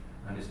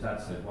 and his dad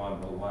said, why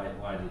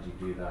did you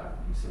do that?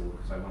 And he said, well,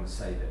 because I want to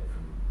save it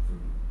from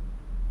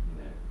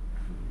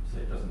so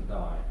it doesn't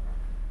die.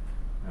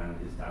 And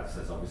his dad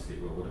says, obviously,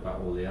 well, what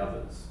about all the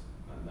others?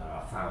 And there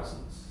are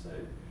thousands. So,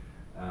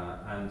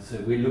 and so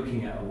we're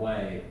looking at a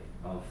way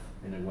of,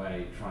 in a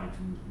way, trying to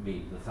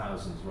meet the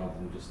thousands rather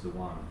than just the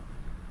one,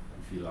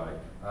 if you like.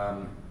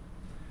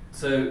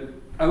 So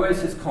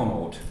Oasis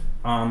Connaught,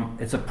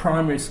 it's a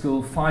primary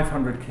school,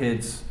 500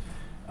 kids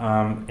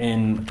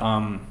in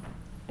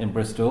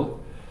Bristol.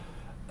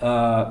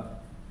 Actually,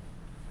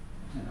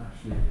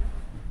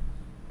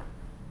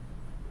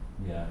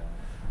 yeah.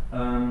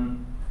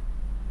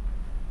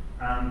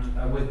 And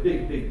with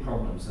big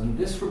problems. And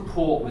this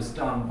report was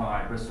done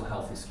by Bristol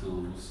Healthy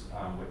Schools,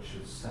 which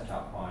was set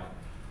up by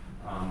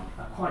a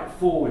quite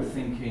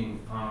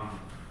forward-thinking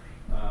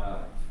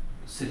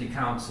city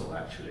council,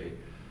 actually,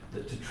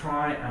 that to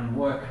try and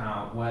work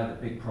out where the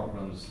big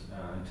problems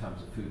in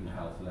terms of food and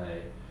health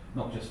lay,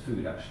 not just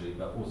food actually,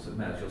 but also,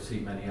 as you'll see,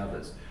 many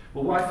others.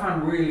 But what I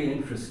found really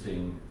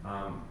interesting,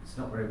 it's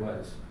not very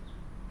well,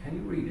 can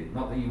you read it?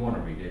 Not that you want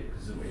to read it,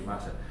 because it doesn't really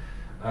matter.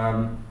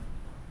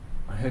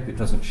 I hope it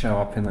doesn't show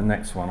up in the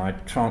next one. I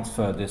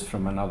transferred this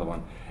from another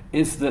one.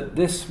 Is that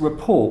this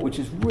report, which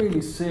is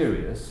really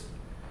serious,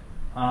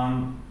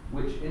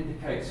 which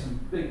indicates some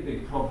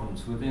big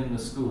problems within the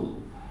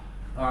school,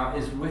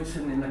 is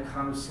written in a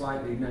kind of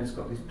slightly, it's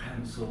got these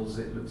pencils,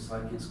 it looks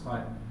like it's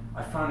quite,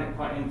 I found it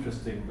quite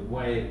interesting the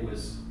way it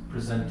was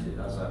presented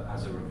as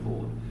a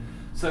report.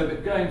 So,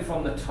 but going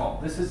from the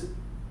top, this is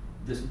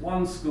this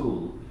one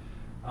school,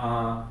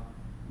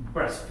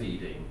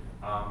 breastfeeding.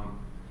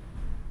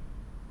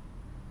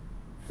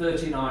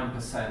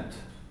 39%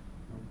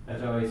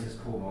 at Oasis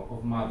Connaught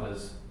of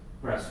mothers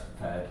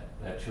breastfed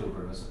their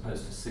children, as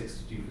opposed to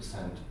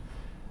 62%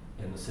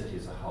 in the city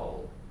as a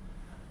whole.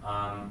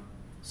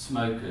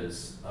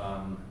 Smokers,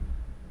 a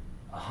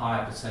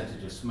higher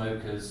percentage of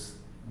smokers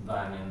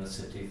than in the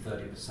city,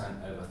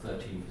 30% over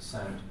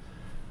 13%.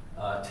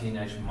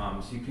 Teenage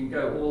mums. You can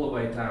go all the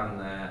way down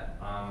there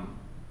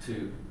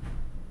to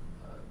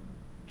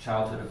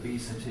childhood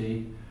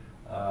obesity,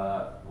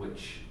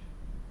 which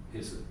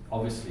is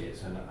obviously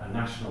it's a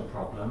national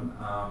problem,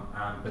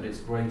 but it's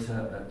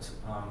greater at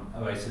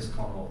Oasis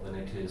Connaught than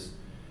it is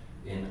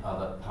in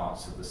other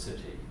parts of the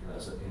city,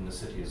 in the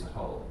city as a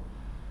whole.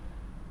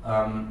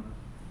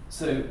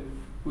 So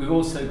we've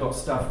also got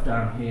stuff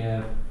down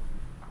here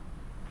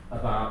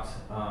about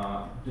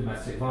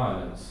domestic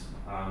violence.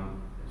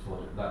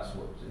 That's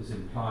what is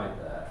implied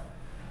there,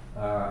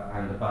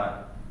 and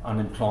about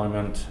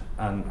unemployment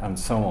and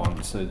so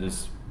on. So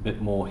there's a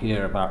bit more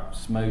here about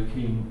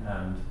smoking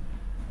and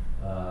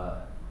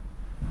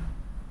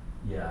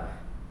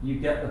you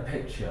get the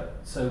picture.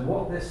 So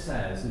what this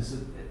says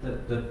is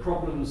that the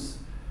problems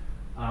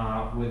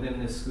within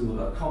this school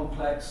are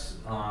complex.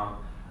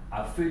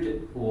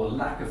 Food or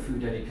lack of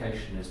food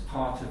education is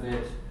part of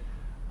it,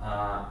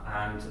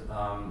 and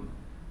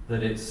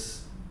that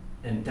it's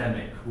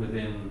endemic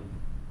within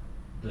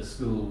the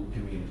school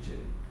community.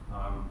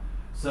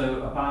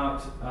 So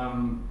about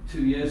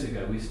 2 years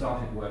ago, we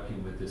started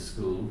working with this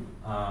school,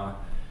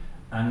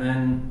 and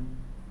then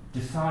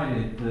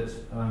decided that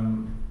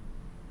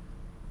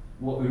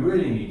what we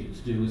really needed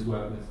to do was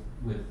work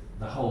with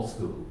the whole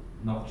school,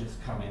 not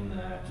just come in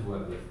there to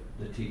work with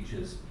the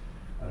teachers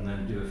and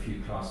then do a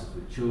few classes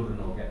with children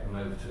or get them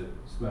over to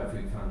Square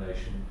Food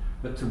Foundation,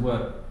 but to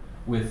work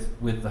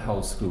with the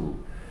whole school.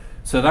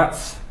 So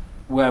that's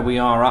where we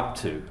are up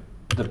to.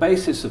 The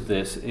basis of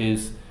this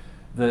is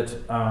that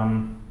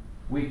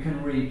we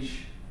can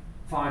reach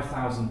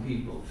 5,000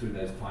 people through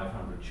those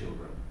 500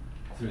 children,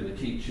 through the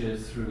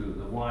teachers, through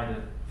the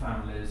wider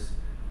families,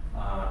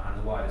 and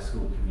the wider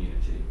school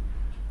community.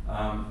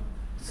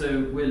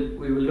 So we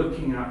were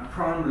looking at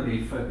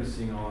primarily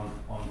focusing on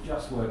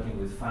just working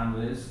with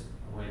families.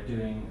 We're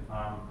doing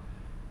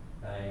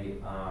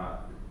a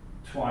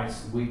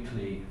twice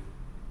weekly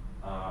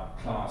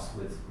class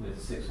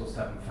with 6 or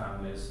 7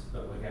 families,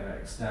 but we're going to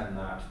extend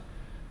that,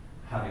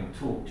 having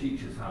taught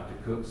teachers how to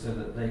cook so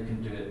that they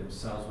can do it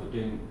themselves. We're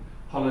doing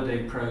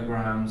holiday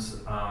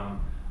programs,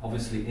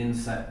 obviously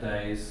inset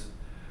days.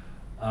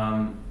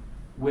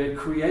 We're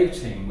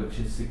creating, which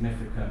is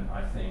significant,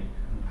 I think,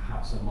 and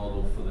perhaps a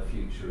model for the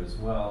future as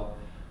well,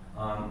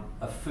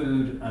 a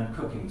food and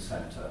cooking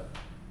centre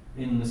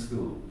in the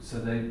school. So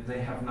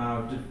they have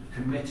now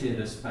committed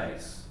a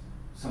space,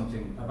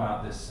 something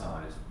about this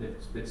size, a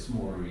bit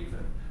smaller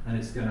even, and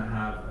it's going to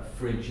have a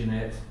fridge in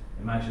it,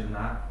 imagine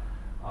that,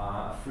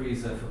 a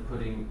freezer for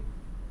putting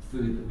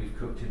food that we've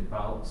cooked in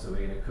bulk, so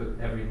we're going to cook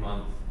every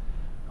month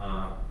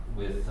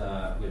with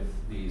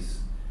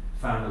these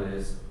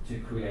families to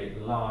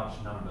create large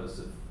numbers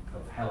of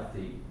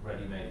healthy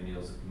ready-made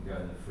meals that can go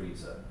in the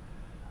freezer.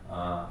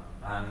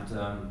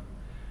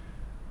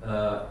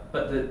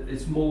 But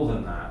it's more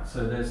than that.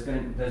 So there's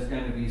going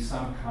to be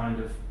some kind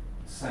of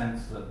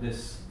sense that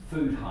this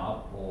food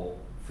hub or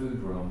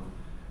food room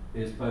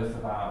is both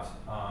about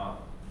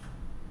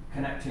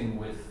connecting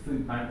with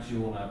food banks.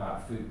 You all know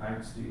about food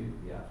banks, do you?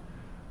 Yeah.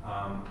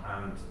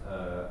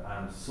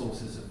 And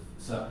sources of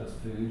surplus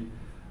food,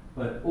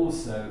 but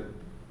also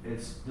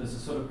there's a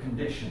sort of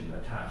condition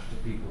attached to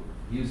people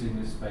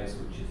using this space,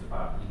 which is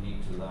about you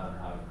need to learn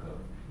how to cook.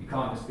 You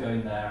can't just go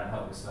in there and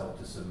help yourself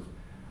to some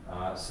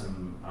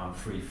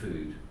free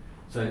food.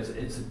 So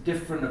it's a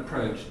different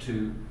approach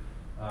to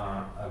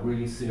a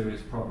really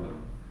serious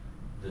problem,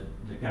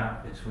 the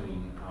gap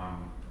between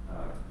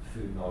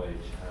food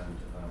knowledge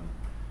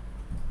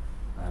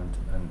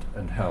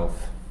and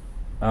health.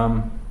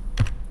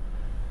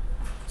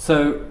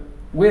 So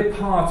we're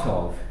part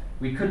of.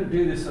 We couldn't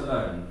do this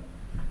alone.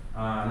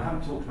 And I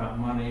haven't talked about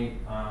money,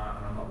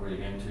 and I'm not really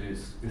going to.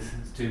 It's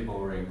too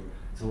boring.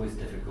 It's always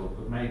difficult.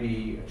 But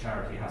maybe a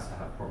charity has to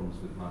have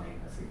problems with money.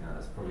 I think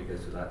that probably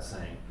goes without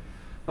saying.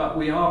 But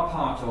we are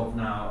part of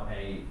now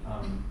a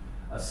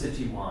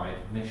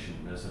citywide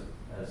mission as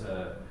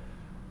an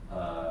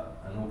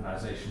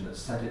organisation that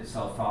set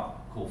itself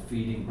up called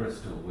Feeding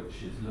Bristol,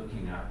 which is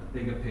looking at the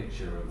bigger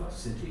picture of a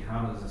city.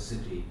 How does a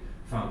city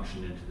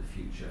function into the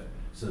future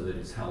so that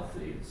it's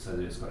healthy, so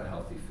that it's got a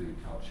healthy food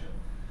culture?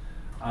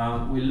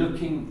 We're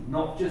looking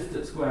not just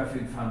at Square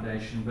Food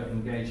Foundation, but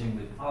engaging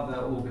with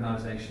other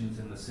organisations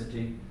in the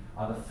city,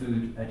 other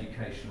food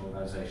education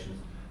organisations,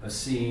 of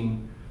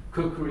seeing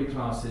cookery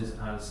classes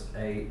as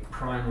a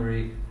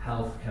primary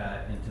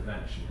healthcare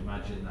intervention.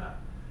 Imagine that.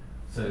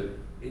 So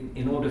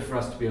in order for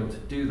us to be able to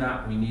do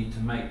that, we need to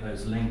make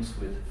those links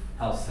with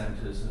health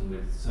centres and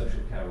with social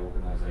care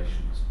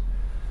organisations.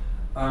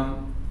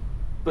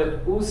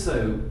 But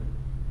also,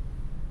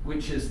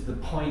 which is the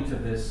point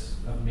of this,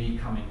 of me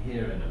coming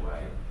here in a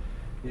way,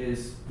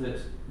 is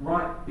that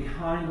right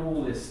behind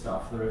all this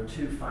stuff there are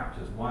 2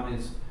 factors. One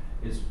is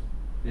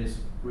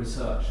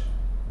research,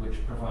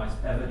 which provides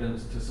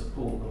evidence to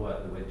support the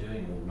work that we're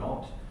doing or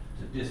not,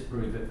 to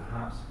disprove it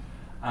perhaps,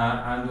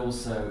 and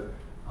also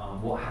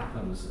what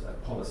happens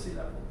at policy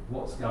level.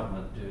 What's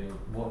government doing?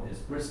 What is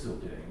Bristol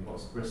doing?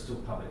 What's Bristol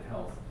Public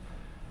Health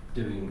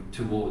doing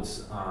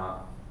towards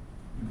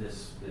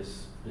this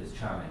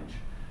challenge?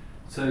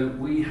 So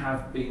we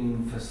have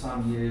been for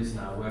some years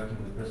now working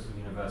with Bristol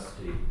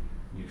University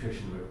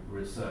Nutrition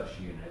Research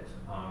Unit,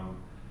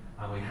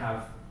 and we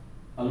have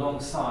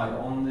alongside,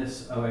 on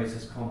this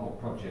Oasis Cohort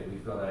project,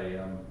 we've got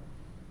a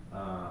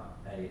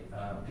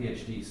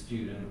PhD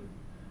student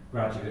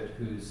graduate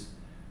who's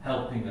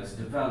helping us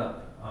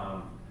develop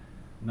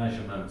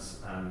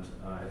measurements and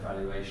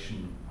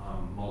evaluation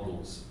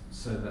models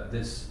so that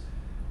this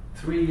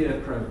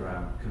 3-year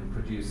program can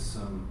produce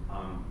some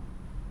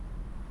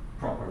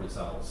proper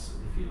results,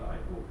 if you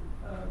like, or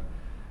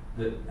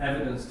the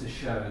evidence to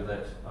show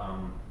that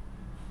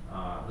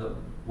that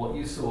what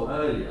you saw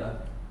earlier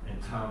in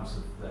terms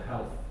of the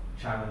health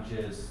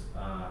challenges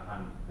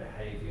and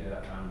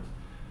behaviour and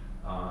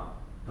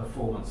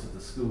performance of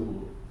the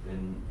school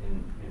in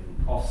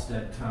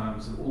Ofsted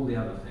terms and all the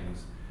other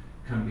things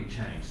can be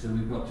changed. So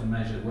we've got to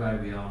measure where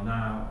we are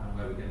now and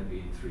where we're going to be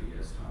in 3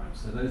 years' time.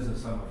 So those are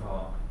some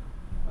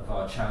of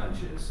our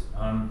challenges.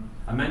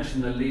 I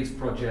mentioned the Leaves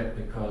project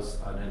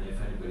because I don't know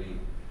if anybody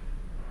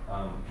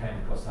came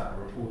across that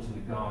report in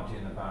The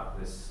Guardian about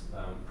this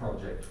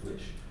project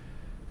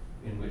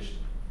in which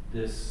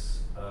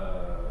this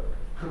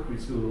cookery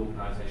school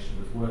organisation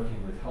was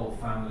working with whole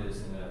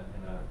families in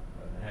an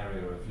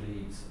area of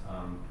Leeds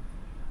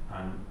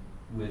and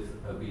with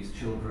obese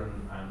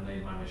children, and they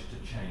managed to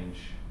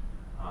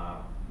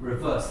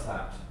reverse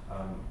that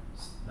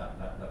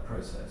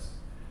process,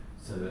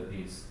 so that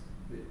these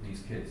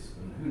kids,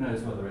 and who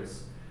knows whether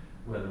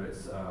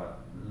it's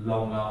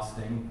long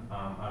lasting.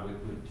 I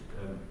would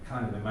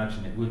kind of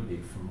imagine it would be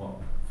from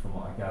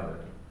what I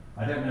gathered.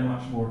 I don't know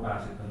much more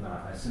about it than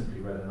that. I simply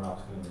read an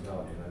article in The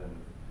Guardian. I don't know.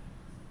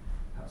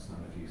 Perhaps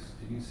none of you.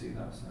 Did you see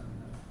that?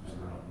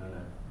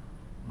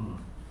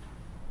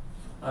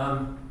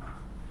 No.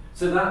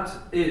 So that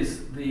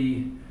is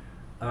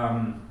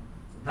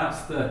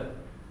that's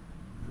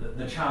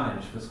the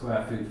challenge for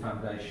Square Food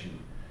Foundation.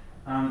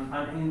 And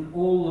in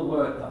all the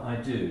work that I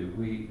do,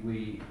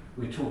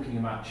 we're talking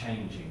about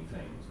changing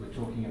things. We're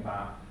talking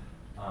about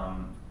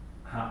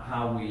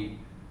how we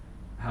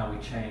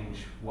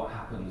change what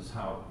happens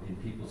in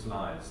people's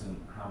lives and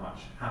how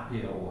much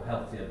happier or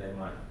healthier they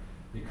might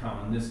become.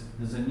 And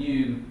there's a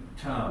new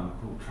term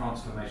called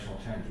transformational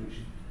change, which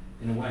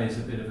in a way is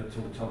a bit of a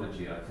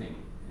tautology, I think,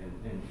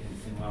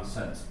 in one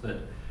sense.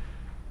 But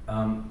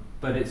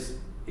it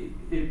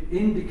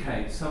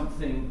indicates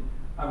something,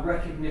 a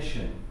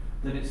recognition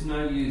that it's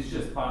no use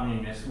just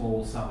bunging a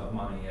small sum of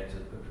money at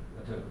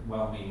a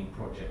well-meaning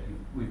project.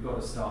 We've got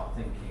to start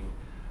thinking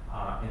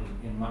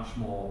in much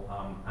more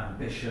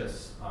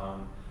ambitious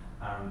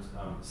and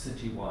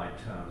citywide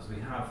terms. We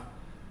have,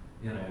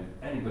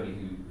 anybody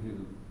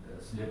who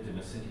has lived in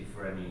a city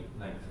for any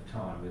length of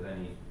time with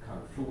any kind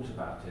of thought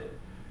about it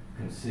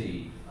can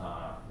see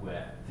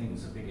where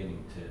things are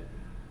beginning to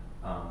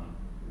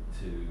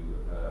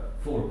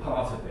fall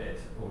apart a bit,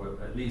 or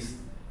at least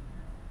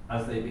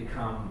as they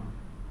become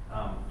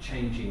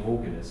changing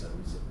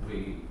organisms,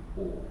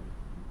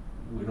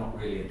 we're not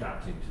really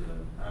adapting to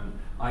them. And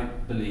I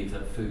believe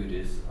that food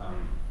is,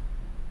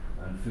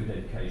 and food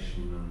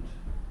education and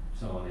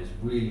so on, is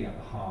really at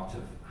the heart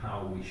of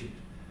how we should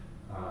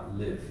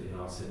live in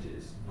our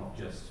cities, not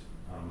just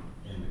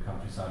in the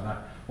countryside. And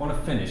I want to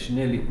finish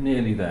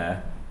nearly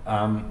there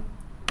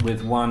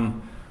with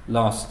one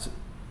last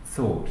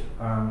thought.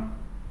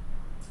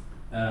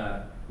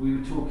 We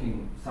were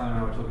talking, Simon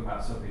and I were talking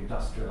about sort of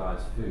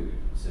industrialised food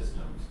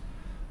systems,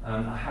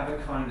 and I have a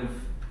kind of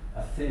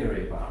a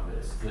theory about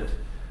this,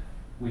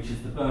 which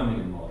is the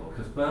Birmingham model,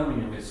 because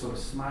Birmingham is sort of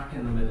smack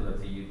in the middle of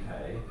the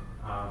UK,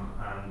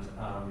 and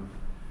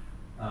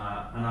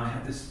I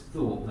had this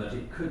thought that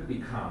it could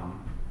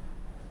become,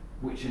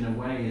 which in a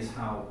way is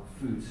how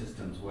food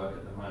systems work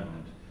at the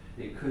moment,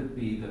 it could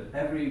be that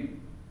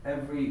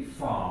every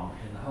farm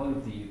in the whole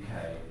of the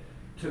UK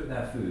took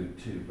their food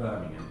to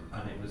Birmingham,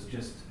 and it was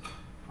just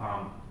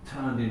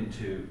turned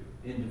into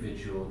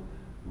individual,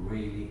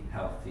 really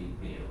healthy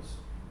meals.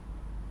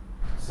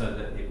 So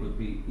that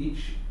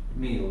each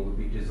meal would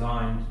be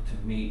designed to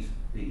meet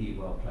the Eat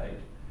Well plate.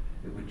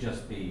 It would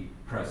just be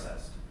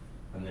processed,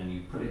 and then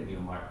you put it in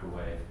your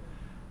microwave,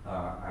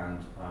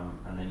 and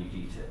then you'd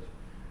eat it.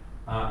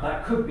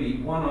 That could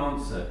be one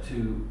answer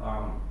to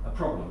a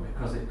problem,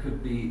 because it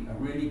could be a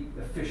really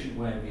efficient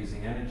way of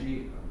using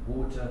energy,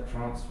 water,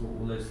 transport,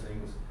 all those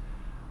things.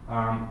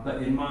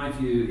 But in my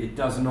view, it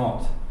does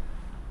not.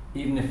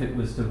 Even if it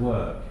was to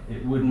work,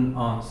 it wouldn't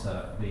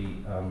answer the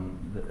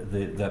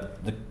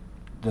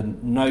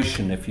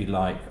notion, if you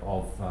like,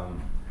 of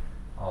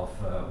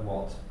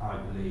what I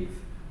believe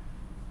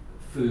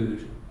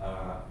food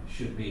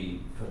should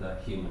be for the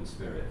human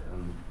spirit.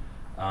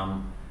 And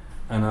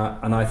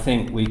I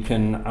think we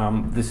can.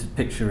 This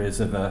picture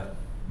is of a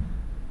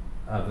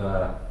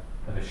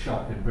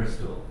shop in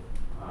Bristol,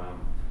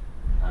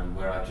 and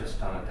where I've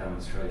just done a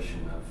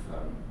demonstration of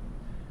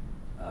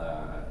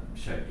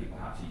showing people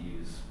how to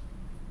use.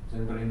 Does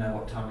anybody know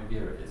what time of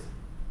year it is?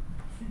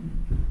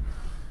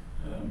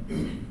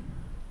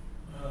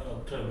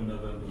 October,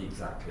 November.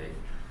 Exactly.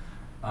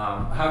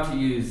 How to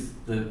use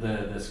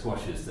the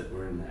squashes that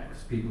were in there,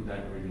 because people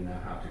don't really know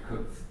how to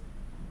cook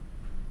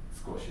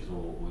squashes,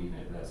 or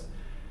there's.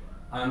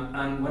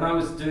 And when I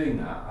was doing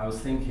that, I was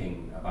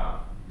thinking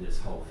about this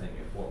whole thing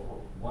of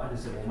why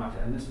does it all matter?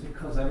 And it's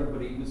because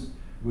everybody was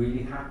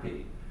really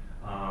happy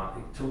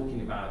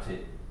talking about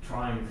it,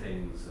 trying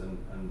things, and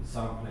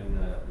sampling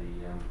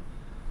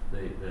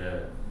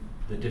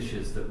the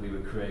dishes that we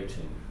were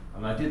creating.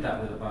 And I did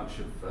that with a bunch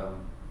of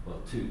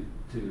two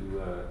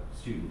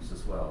students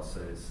as well.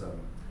 So it's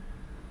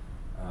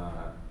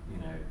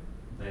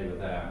they were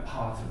there,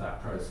 part of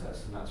that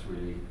process, and that's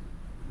really,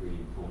 really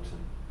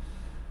important.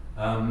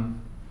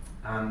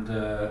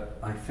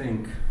 I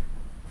think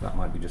that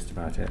might be just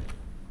about it.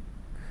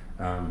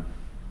 That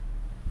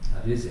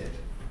is it,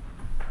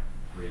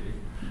 really.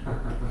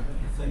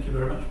 Thank you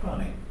very much,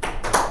 Barney.